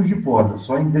em tipos de poda,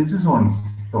 só em decisões.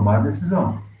 Tomar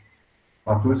decisão.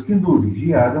 Fatores que induzem.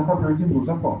 Geada é um fator que induz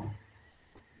a poda.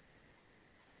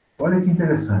 Olha que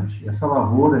interessante. Essa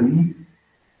lavoura aí,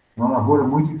 uma lavoura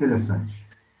muito interessante.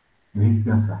 Pra gente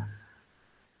pensar.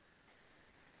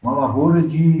 Uma lavoura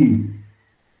de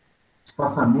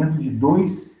espaçamento de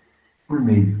 2 por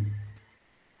meio.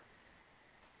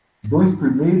 2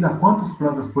 por meio dá quantas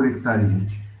plantas por hectare,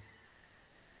 gente?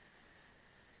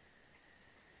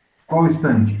 Qual o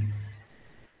estande?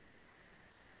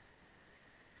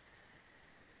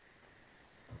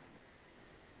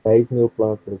 10.000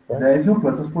 plantas por hectare? 10.000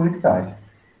 plantas por hectare.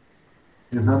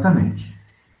 Exatamente.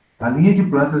 A linha de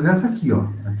plantas é essa aqui, ó.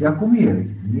 Aqui é a comieira.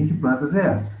 A linha de plantas é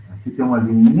essa. Aqui tem uma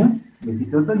linha e aqui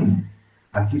tem outra linha.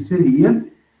 Aqui seria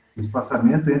o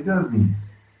espaçamento entre as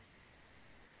linhas.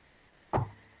 O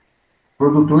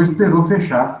produtor esperou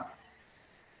fechar.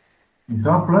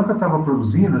 Então a planta estava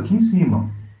produzindo aqui em cima,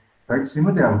 perto de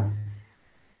cima dela.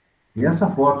 E essa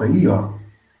foto aí, ó.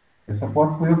 Essa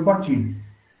foto foi eu que bati.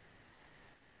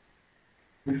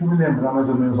 Deixa eu me lembrar mais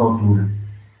ou menos a altura.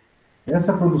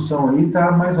 Essa produção aí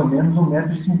está mais ou menos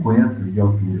 1,50 m de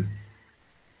altura.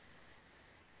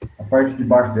 A parte de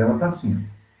baixo dela está assim.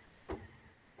 Ó.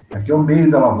 Aqui é o meio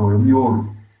da lavoura, o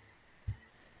miolo.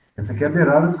 Essa aqui é a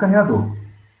beirada do carreador.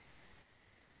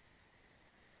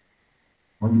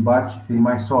 Onde bate, tem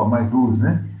mais sol, mais luz,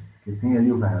 né? Porque tem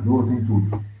ali o carreador, tem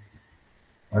tudo.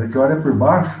 A hora que olha por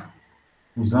baixo,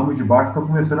 os ramos de baixo estão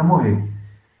começando a morrer.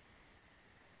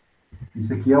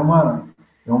 Isso aqui é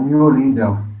um miolinho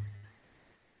dela.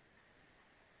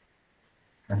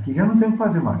 Aqui já não tem o que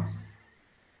fazer mais.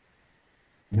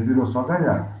 Já virou só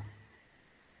galhada.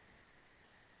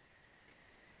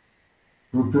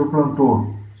 O produtor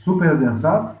plantou super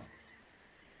adensado,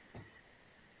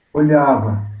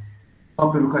 olhava só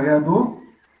pelo carreador,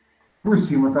 por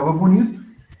cima estava bonito,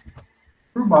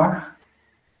 por baixo,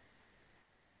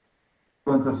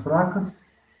 plantas fracas,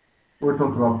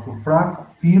 ortotrópico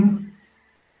fraco, fino,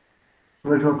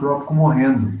 plagiotrópico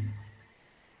morrendo.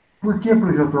 Por que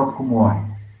plagiotrópico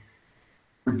morre?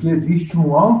 Porque existe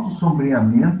um alto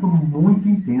sombreamento muito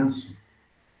intenso.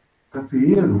 O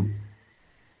cafeeiro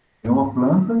é uma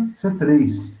planta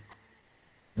C3.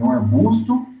 É um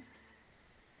arbusto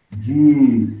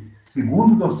de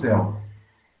segundo dossel,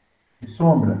 de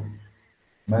sombra,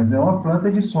 mas não é uma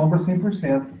planta de sombra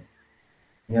 100%.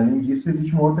 E, além disso,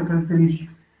 existe uma outra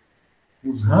característica.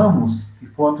 Os ramos que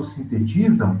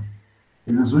fotossintetizam,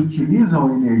 eles utilizam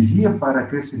a energia para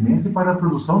crescimento e para a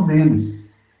produção deles.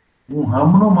 Um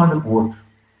ramo não manda para o outro.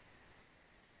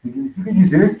 Significa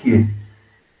dizer que,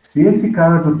 se esse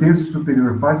cara do terço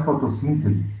superior faz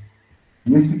fotossíntese,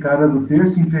 e esse cara do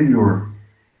terço inferior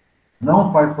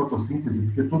não faz fotossíntese,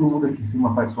 porque todo mundo aqui em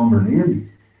cima faz sombra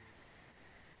nele,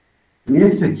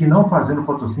 esse aqui não fazendo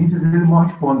fotossíntese, ele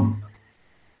morre de fome.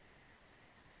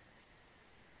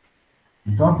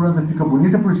 Então a planta fica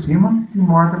bonita por cima e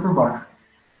morta por baixo,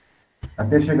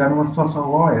 até chegar numa situação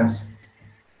igual a essa.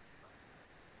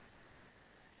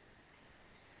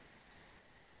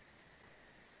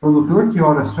 O produtor que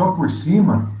olha só por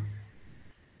cima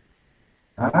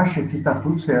acha que está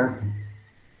tudo certo.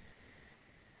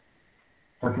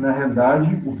 Só que, na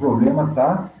realidade, o problema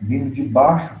está vindo de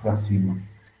baixo para cima,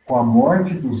 com a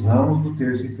morte dos ramos do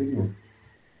terço inferior.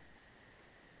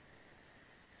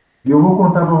 E eu vou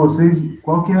contar para vocês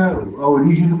qual que é a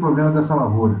origem do problema dessa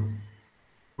lavoura.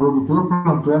 O produtor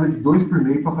plantou ela de 2 por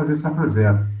meio para fazer safra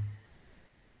zero.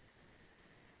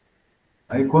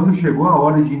 Aí, quando chegou a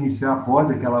hora de iniciar a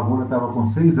poda, que a lavoura estava com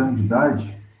 6 anos de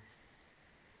idade,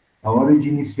 a hora de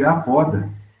iniciar a poda,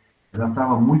 ela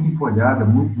estava muito empolhada,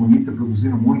 muito bonita,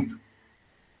 produzindo muito.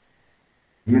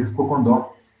 E ele ficou com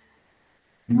dó.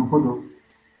 E não podou.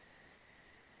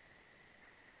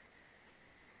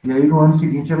 E aí, no ano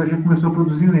seguinte, ela já começou a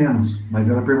produzir menos, mas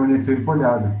ela permaneceu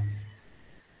empolhada.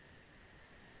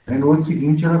 Aí, no ano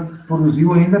seguinte, ela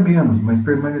produziu ainda menos, mas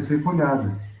permaneceu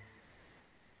empolhada.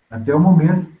 Até o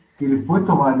momento que ele foi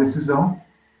tomar a decisão,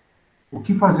 o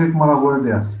que fazer com uma lavoura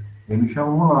dessa? Ele me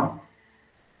chamou lá.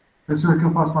 Professor, o que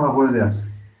eu faço com uma lavoura dessa?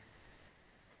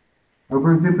 Eu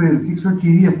perguntei para ele, o que o senhor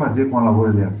queria fazer com uma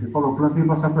lavoura dessa? Ele falou, plantei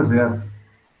para safra zero.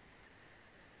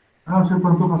 Ah, o senhor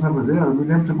plantou para safra zero? Eu me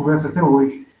lembro dessa conversa até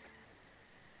hoje.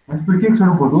 Mas por que o senhor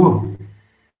não podou?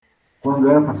 Quando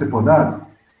era para ser podado?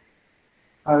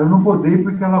 Ah, eu não podei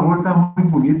porque a lavoura estava muito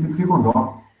bonita e fiquei com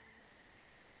dó.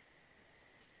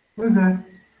 Pois é,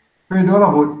 perdeu a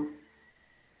lavoura.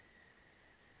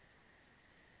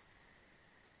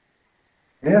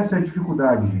 Essa é a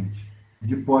dificuldade, gente,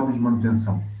 de poda de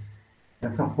manutenção.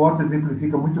 Essa foto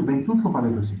exemplifica muito bem tudo que eu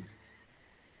falei para vocês.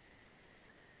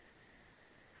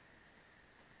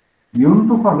 E eu não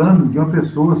estou falando de uma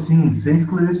pessoa assim, sem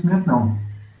esclarecimento, não.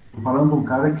 Estou falando de um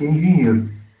cara que é engenheiro.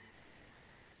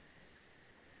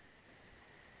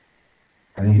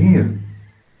 É engenheiro.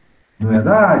 Não é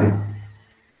da área.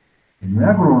 Ele não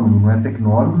é agrônomo, não é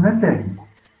tecnólogo, não é técnico.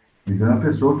 Ele é uma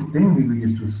pessoa que tem um nível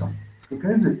de instrução. Isso que eu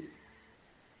quero dizer.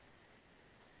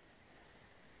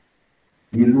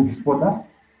 E ele não quis podar.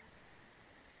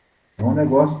 Então o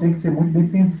negócio tem que ser muito bem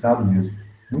pensado mesmo.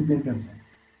 Muito bem pensado.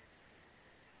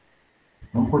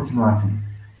 Vamos continuar aqui.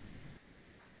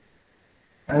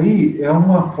 Aí é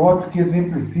uma foto que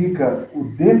exemplifica o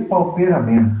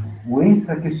depauperamento, o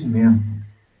enfraquecimento.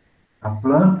 A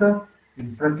planta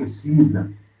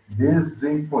enfraquecida,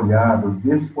 desempolhada,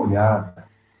 despolhada.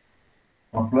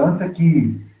 Uma planta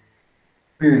que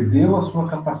perdeu a sua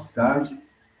capacidade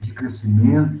de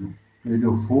crescimento,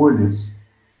 perdeu folhas.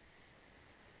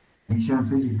 A gente chama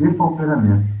isso de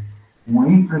depauperamento. Um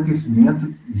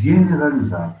enfraquecimento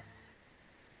generalizado.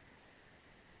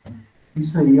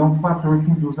 Isso aí é um fator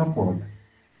que induz a poda.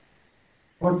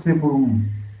 Pode ser por uma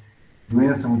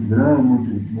doença muito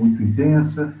grande, muito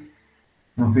intensa,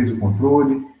 não fez o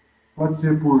controle. Pode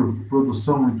ser por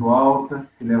produção muito alta,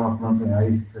 que leva a planta a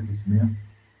esse enfraquecimento.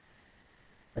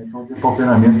 Então, o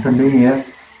depauperamento também é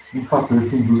um fator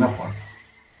que induz a poda.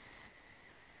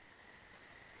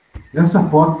 Essa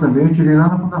foto também eu tirei lá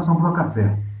na Fundação Pro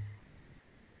Café,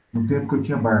 no tempo que eu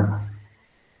tinha barba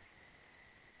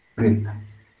preta.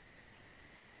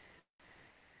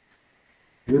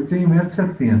 Eu tenho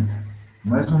 1,70 m,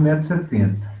 mais 1,70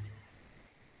 m.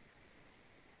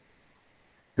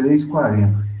 3,40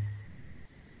 m.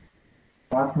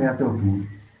 4 metros de altura.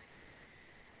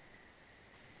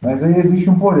 Mas aí existe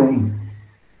um porém.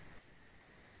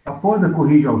 A poda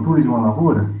corrige a altura de uma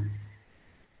lavoura?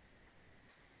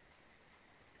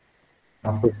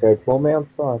 Por certo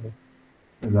momento só, né?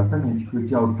 Exatamente,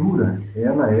 porque a altura,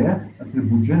 ela é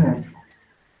atributo genético,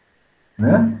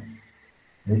 né?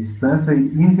 É distância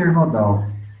internodal.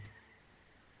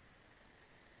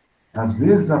 Às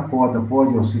vezes a poda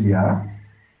pode auxiliar,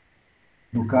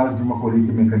 no caso de uma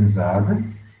colheita mecanizada,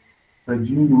 para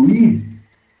diminuir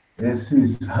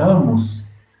esses ramos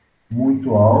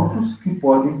muito altos que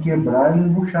podem quebrar e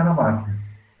embuchar na máquina.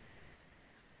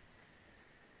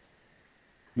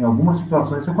 Em algumas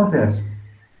situações isso acontece.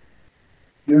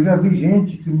 Eu já vi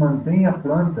gente que mantém a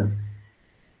planta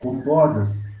com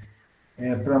podas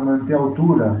para manter a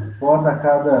altura, poda a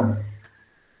cada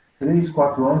 3,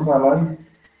 4 anos, vai lá e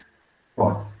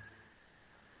poda.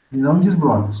 E não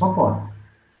desbrota, só poda.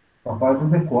 Só faz um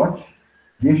decote,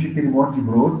 deixa aquele monte de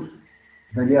broto,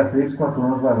 dali a 3, 4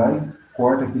 anos vai lá e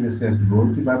corta aquele excesso de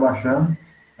broto e vai baixando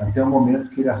até o momento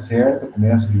que ele acerta,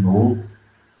 começa de novo.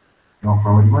 É uma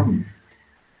forma de manejo.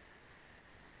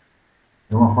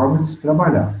 É uma forma de se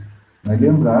trabalhar. Mas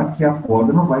lembrar que a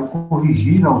poda não vai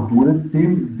corrigir a altura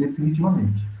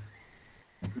definitivamente.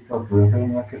 Porque a altura é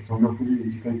uma questão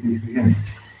de característica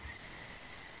genética.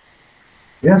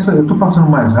 Eu estou passando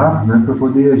mais rápido, né, para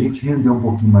poder a gente render um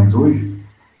pouquinho mais hoje.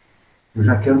 Eu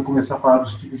já quero começar a falar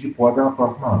dos tipos de poda na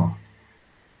próxima aula.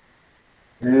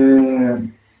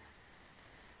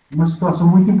 Uma situação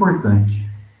muito importante.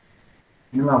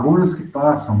 Em lavouras que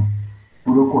passam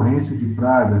por ocorrência de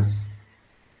pragas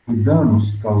e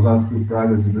danos causados por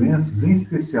pragas e doenças, em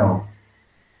especial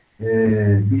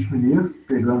bicho mineiro,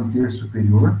 pegando o terço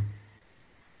superior.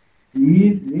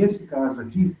 E, nesse caso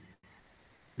aqui,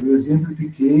 eu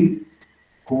exemplifiquei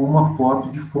com uma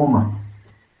foto de foma.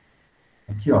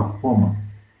 Aqui, ó, foma.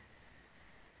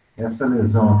 Essa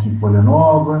lesão aqui em folha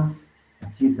nova,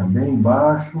 aqui também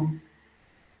embaixo,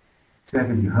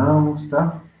 seca de ramos,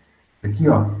 tá? Aqui,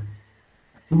 ó,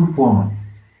 tudo foma.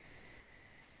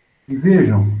 E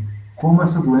vejam como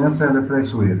essa doença ela é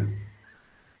traiçoeira.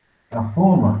 A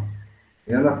foma,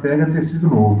 ela pega tecido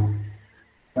novo.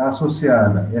 Está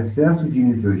associada a excesso de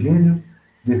nitrogênio,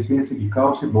 deficiência de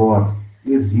cálcio e boro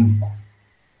e zinco.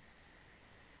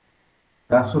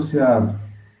 Está associado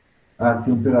a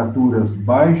temperaturas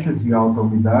baixas e alta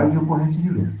umidade e ocorrência de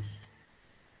ventos.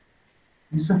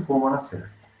 Isso é foma na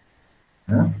cerca.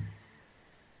 Né?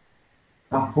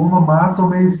 A foma mata o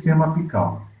meristema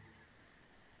apical.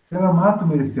 Se ela mata o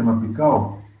meristema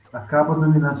apical, acaba a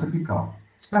dominância apical.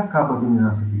 Se acaba a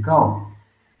dominância apical,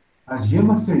 as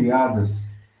gemas seriadas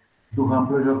do ramo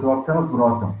progeotrópico elas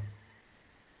brotam.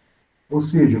 Ou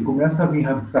seja, começa a vir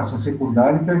ramificação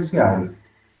secundária e terciária.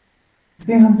 Se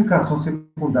tem ramificação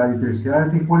secundária e terciária,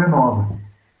 tem folha nova.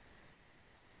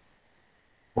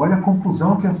 Olha a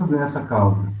confusão que essa doença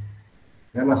causa.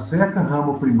 Ela seca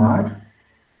ramo primário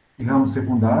e ramo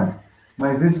secundário,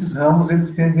 mas esses ramos eles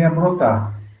tendem a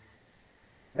brotar.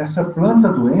 Essa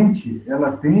planta doente,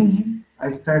 ela tende a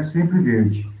estar sempre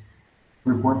verde,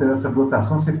 por conta dessa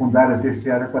brotação secundária,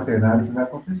 terciária, quaternária que vai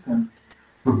acontecendo,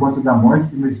 por conta da morte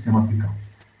do meristema apical.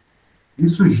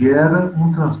 Isso gera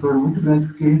um transtorno muito grande,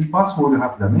 porque a gente passa o olho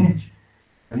rapidamente,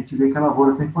 a gente vê que a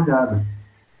lavoura tem folhada.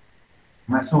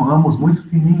 Mas são ramos muito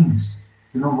fininhos,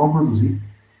 que não vão produzir.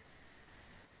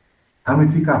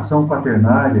 Ramificação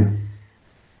quaternária,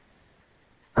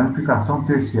 ramificação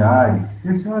terciária.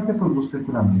 Terciária até produz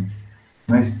tranquilamente.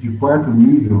 Mas de quarto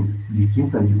nível,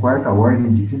 de quarta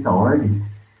ordem, de quinta ordem,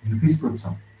 difícil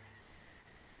produção.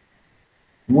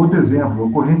 Um outro exemplo,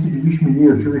 ocorrência de bicho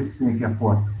mineiro. Deixa eu ver se tem aqui a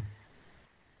foto.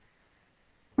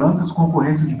 Plantas com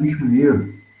ocorrência de bicho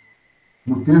mineiro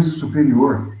no terço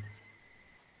superior.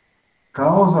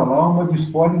 Causa lá uma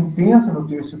desfolha intensa no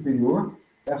terço superior.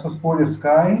 Essas folhas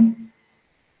caem,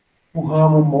 o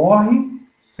ramo morre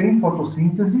sem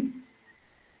fotossíntese,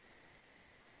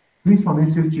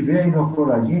 principalmente se ele tiver ainda uma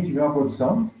floradinha, tiver uma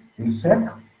produção, ele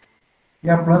seca, e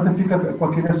a planta fica com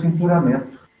aquele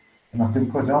acinturamento. Nós temos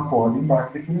que fazer uma poda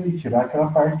embaixo daquilo e tirar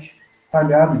aquela parte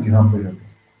falhada de ramo projetor.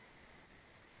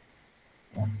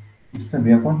 Isso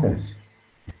também acontece.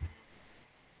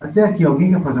 Até aqui,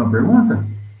 alguém quer fazer uma pergunta?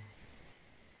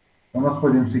 Então nós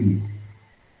podemos seguir.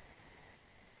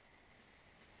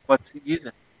 Pode seguir,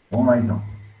 Zé. Vamos lá, então.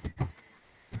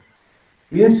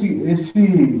 Esse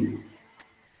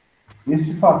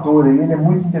fator aí, ele é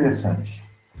muito interessante.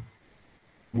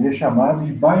 Ele é chamado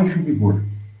de baixo vigor.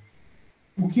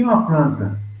 O que é uma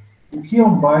planta? O que é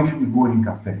um baixo vigor em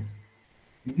café?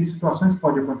 Em que situações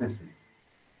pode acontecer?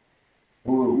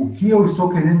 O que eu estou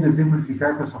querendo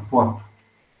exemplificar com essa foto?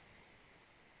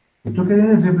 Eu estou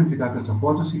querendo exemplificar com essa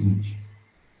foto o seguinte.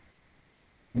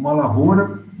 Uma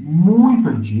lavoura muito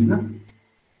antiga,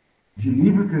 de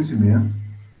livre crescimento,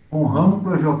 com um ramo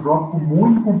progeotrópico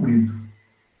muito comprido.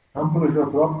 Ramo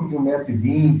progeotrópico de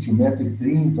 1,20 m, 1,30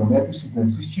 m, 1,50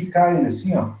 m. Se esticar ele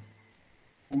assim, ó,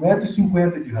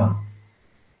 1,50 m de ramo.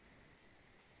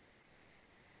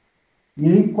 E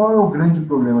aí, qual é o grande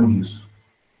problema disso?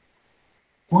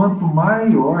 Quanto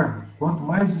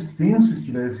mais extenso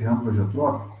estiver esse ramo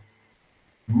progeotrópico,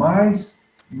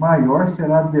 maior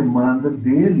será a demanda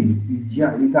dele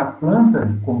e da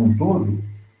planta como um todo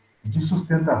de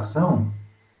sustentação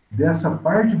dessa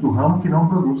parte do ramo que não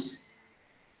produz.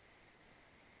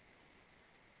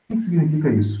 O que significa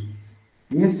isso?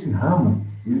 Esse ramo,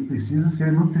 ele precisa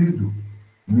ser nutrido,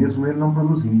 mesmo ele não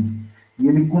produzindo. E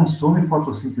ele consome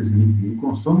fotossíntese líquida, ele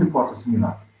consome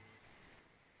fotoassimilável.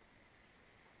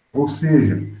 Ou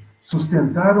seja,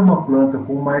 sustentar uma planta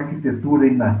com uma arquitetura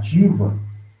inativa,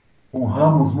 com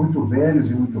ramos muito velhos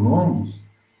e muito longos,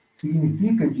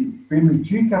 significa de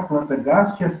permitir que a planta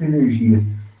gaste essa energia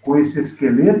com esse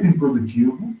esqueleto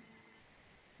improdutivo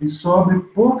e sobre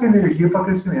pouca energia para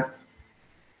crescimento.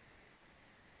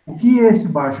 O que é esse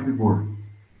baixo vigor?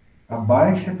 A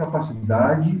baixa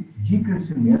capacidade de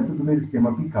crescimento do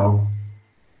meristema apical.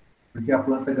 Porque a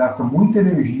planta gasta muita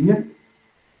energia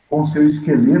com seu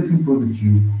esqueleto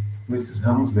improdutivo, com esses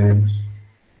ramos velhos.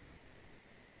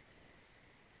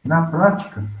 Na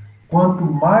prática, quanto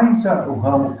mais o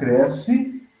ramo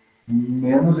cresce,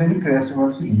 menos ele cresce no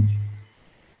ano seguinte.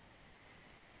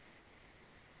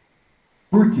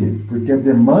 Por quê? Porque a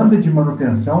demanda de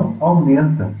manutenção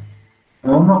aumenta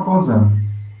ano após ano.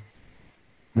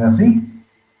 Não é assim?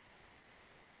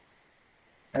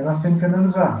 Aí nós temos que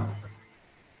analisar.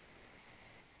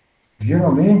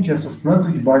 Geralmente, essas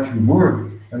plantas de baixo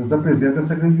vigor, elas apresentam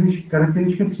essa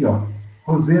característica aqui, ó.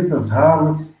 Rosetas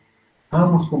ralas,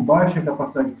 ramos com baixa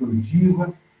capacidade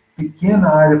produtiva,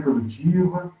 pequena área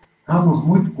produtiva, ramos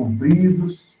muito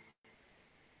compridos.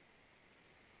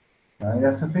 Tá?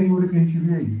 Essa feiura que a gente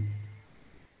vê aí.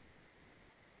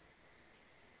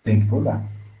 Tem que podar.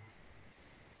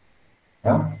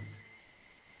 Tá?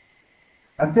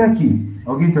 Até aqui.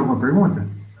 Alguém tem alguma pergunta?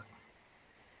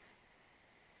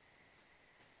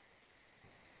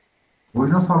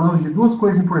 Hoje nós falamos de duas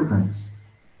coisas importantes.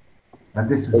 A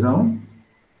decisão,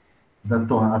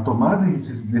 a tomada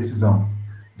de decisão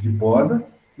de poda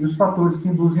e os fatores que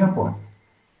induzem a poda.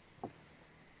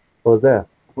 Ô Zé,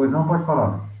 Pois não, pode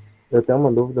falar. eu tenho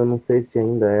uma dúvida, eu não sei se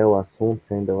ainda é o assunto,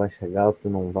 se ainda vai chegar ou se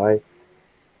não vai.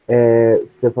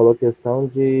 Você falou questão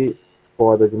de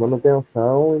poda de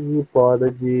manutenção e poda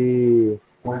de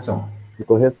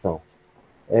correção.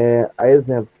 A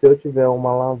exemplo, se eu tiver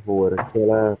uma lavoura que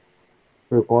ela,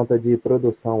 por conta de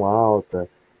produção alta,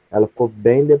 ela ficou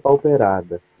bem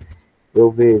depauperada, eu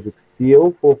vejo que se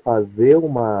eu for fazer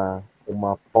uma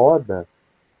poda,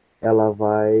 ela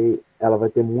vai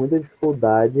ter muita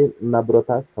dificuldade na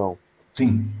brotação.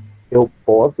 Sim. Eu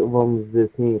posso, vamos dizer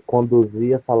assim,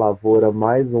 conduzir essa lavoura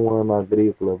mais um ano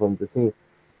agrícola, vamos dizer assim,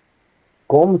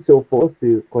 como se eu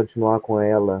fosse continuar com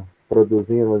ela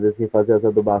produzindo, vamos dizer assim, fazer essa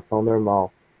adubação normal,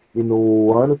 e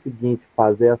no ano seguinte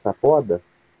fazer essa poda?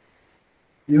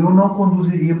 Eu não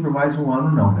conduziria por mais um ano,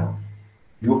 não, Léo.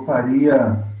 Eu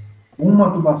faria uma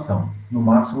adubação, no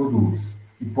máximo duas,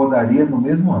 e podaria no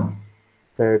mesmo ano.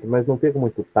 Certo, mas não fica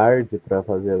muito tarde para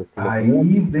fazer isso?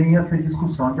 Aí vem essa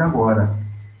discussão de agora.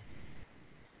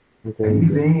 Entendi. Aí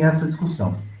vem essa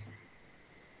discussão.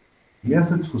 E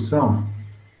essa discussão,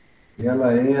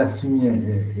 ela é assim,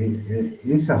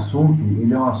 esse assunto,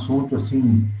 ele é um assunto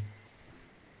assim,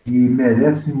 que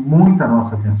merece muita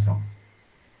nossa atenção.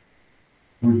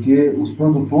 Porque os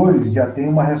produtores já têm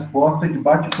uma resposta de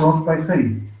bate-pronto para isso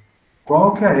aí.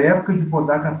 Qual que é a época de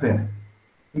podar café?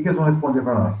 O que eles vão responder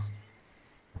para nós?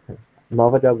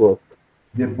 9 de agosto.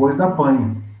 Depois da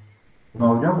panha.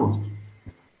 9 de agosto.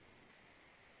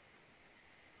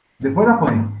 Depois da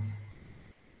panha.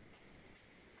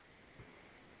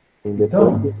 Sim,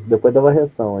 Então, depois da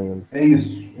varreção ainda. é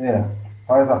isso.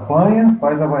 Faz a panha,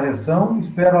 faz a varreção,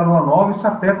 espera a lua nova e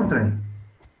sapeca o trem.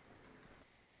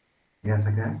 E essa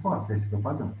aqui é a resposta, esse aqui é o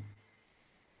padrão.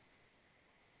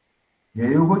 E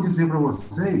aí eu vou dizer para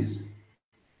vocês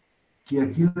que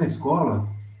aqui na escola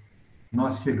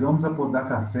nós chegamos a podar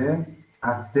café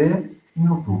até em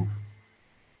outubro,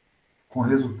 com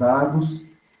resultados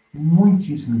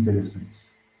muitíssimo interessantes.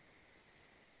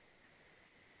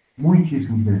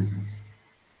 Muitíssimo interessantes.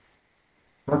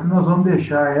 Só que nós vamos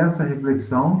deixar essa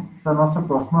reflexão para a nossa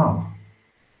próxima aula.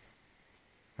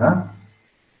 Tá?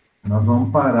 Nós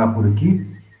vamos parar por aqui,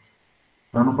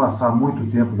 para não passar muito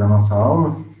tempo da nossa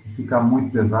aula e ficar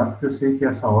muito pesado, porque eu sei que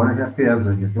essa hora já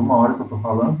pesa, já tem uma hora que eu estou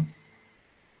falando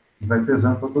e vai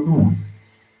pesando para todo mundo.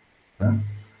 Tá?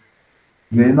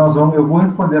 E aí eu vou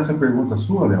responder essa pergunta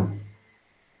sua, Léo,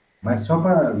 mas só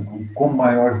com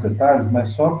maiores detalhes,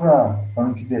 mas só para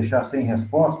não te deixar sem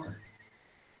resposta.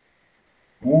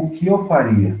 O que eu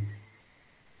faria?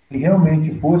 Se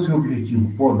realmente fosse o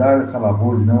objetivo podar essa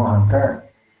lavoura e não arrancar,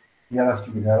 e ela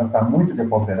está muito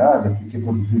depauperada, porque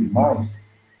produziu demais,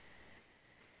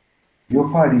 eu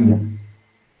faria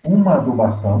uma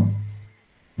adubação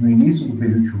no início do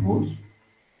período chuvoso,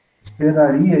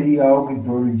 esperaria aí algo em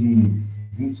torno de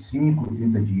 25,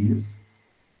 30 dias,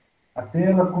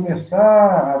 até ela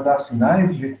começar a dar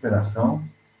sinais de recuperação,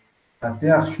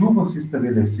 até as chuvas se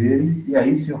estabelecerem, e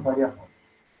aí sim eu faria a poda.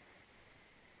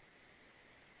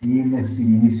 E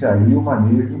iniciaria o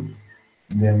manejo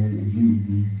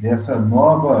dessa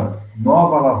nova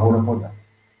lavoura podada.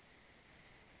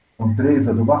 Com 3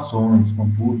 adubações, com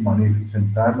tudo, manejo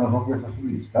sanitário, nós vamos conversar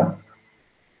sobre isso, tá?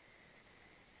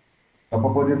 Só para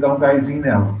poder dar um gásinho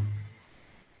nela.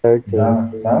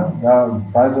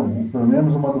 Faz pelo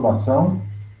menos uma adubação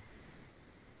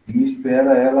e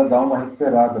espera ela dar uma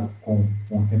recuperada com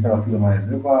temperatura mais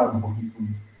elevada, um pouquinho,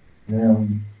 né,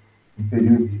 um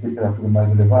período de temperatura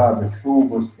mais elevada,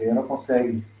 chuvas, que ela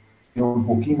consegue ter um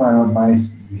pouquinho mais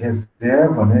de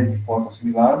reserva, né, de foto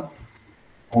assimilado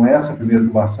com essa primeira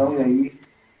adubação, e aí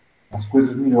as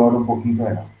coisas melhoram um pouquinho para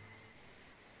ela.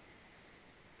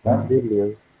 Tá?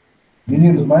 Beleza.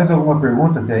 Meninos, mais alguma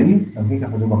pergunta até aí? Alguém quer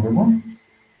fazer uma pergunta?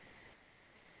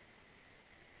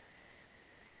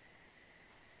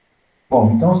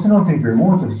 Bom, então, se não tem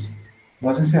perguntas,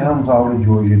 nós encerramos a aula de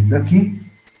hoje daqui.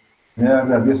 Né?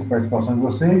 Agradeço a participação de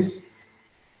vocês.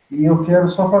 E eu quero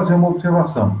só fazer uma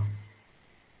observação.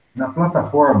 Na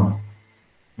plataforma,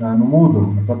 no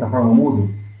Moodle, na plataforma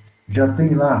Moodle, já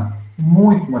tem lá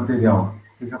muito material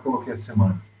que eu já coloquei essa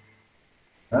semana.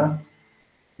 Tá?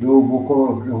 Eu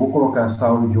vou colocar essa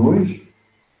aula de hoje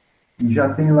e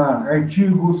já tem lá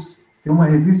artigos, tem uma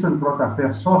revista do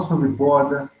Procafé só sobre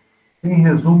poda, tem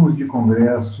resumos de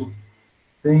congresso,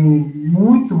 tem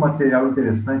muito material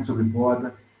interessante sobre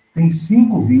poda, tem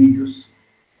 5 vídeos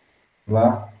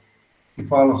lá que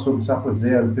falam sobre safra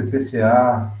zero,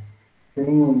 PPCA, tem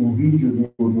um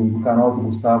vídeo do canal do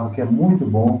Gustavo que é muito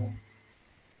bom.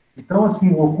 Então,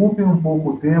 assim, ocupem um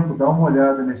pouco o tempo, dá uma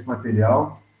olhada nesse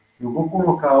material. Eu vou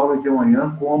colocar a aula de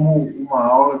amanhã como uma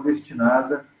aula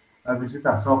destinada à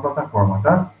visitação à plataforma,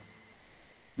 tá?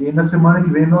 E aí, na semana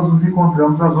que vem, nós nos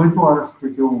encontramos às 8 horas,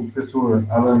 porque o professor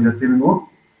Alan já terminou.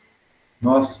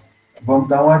 Nós vamos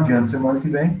dar um adianto semana que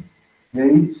vem. E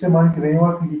aí, semana que vem, eu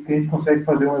acredito que a gente consegue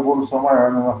fazer uma evolução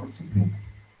maior na nossa disciplina.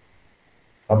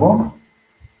 Tá bom?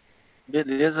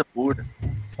 Beleza, pura.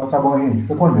 Então tá bom, gente.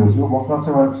 Fica com Deus. Viu? Bom final de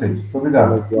semana para vocês. Muito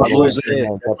obrigado. Falou, Zé.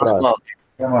 Até a próxima.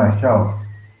 Até mais. Tchau.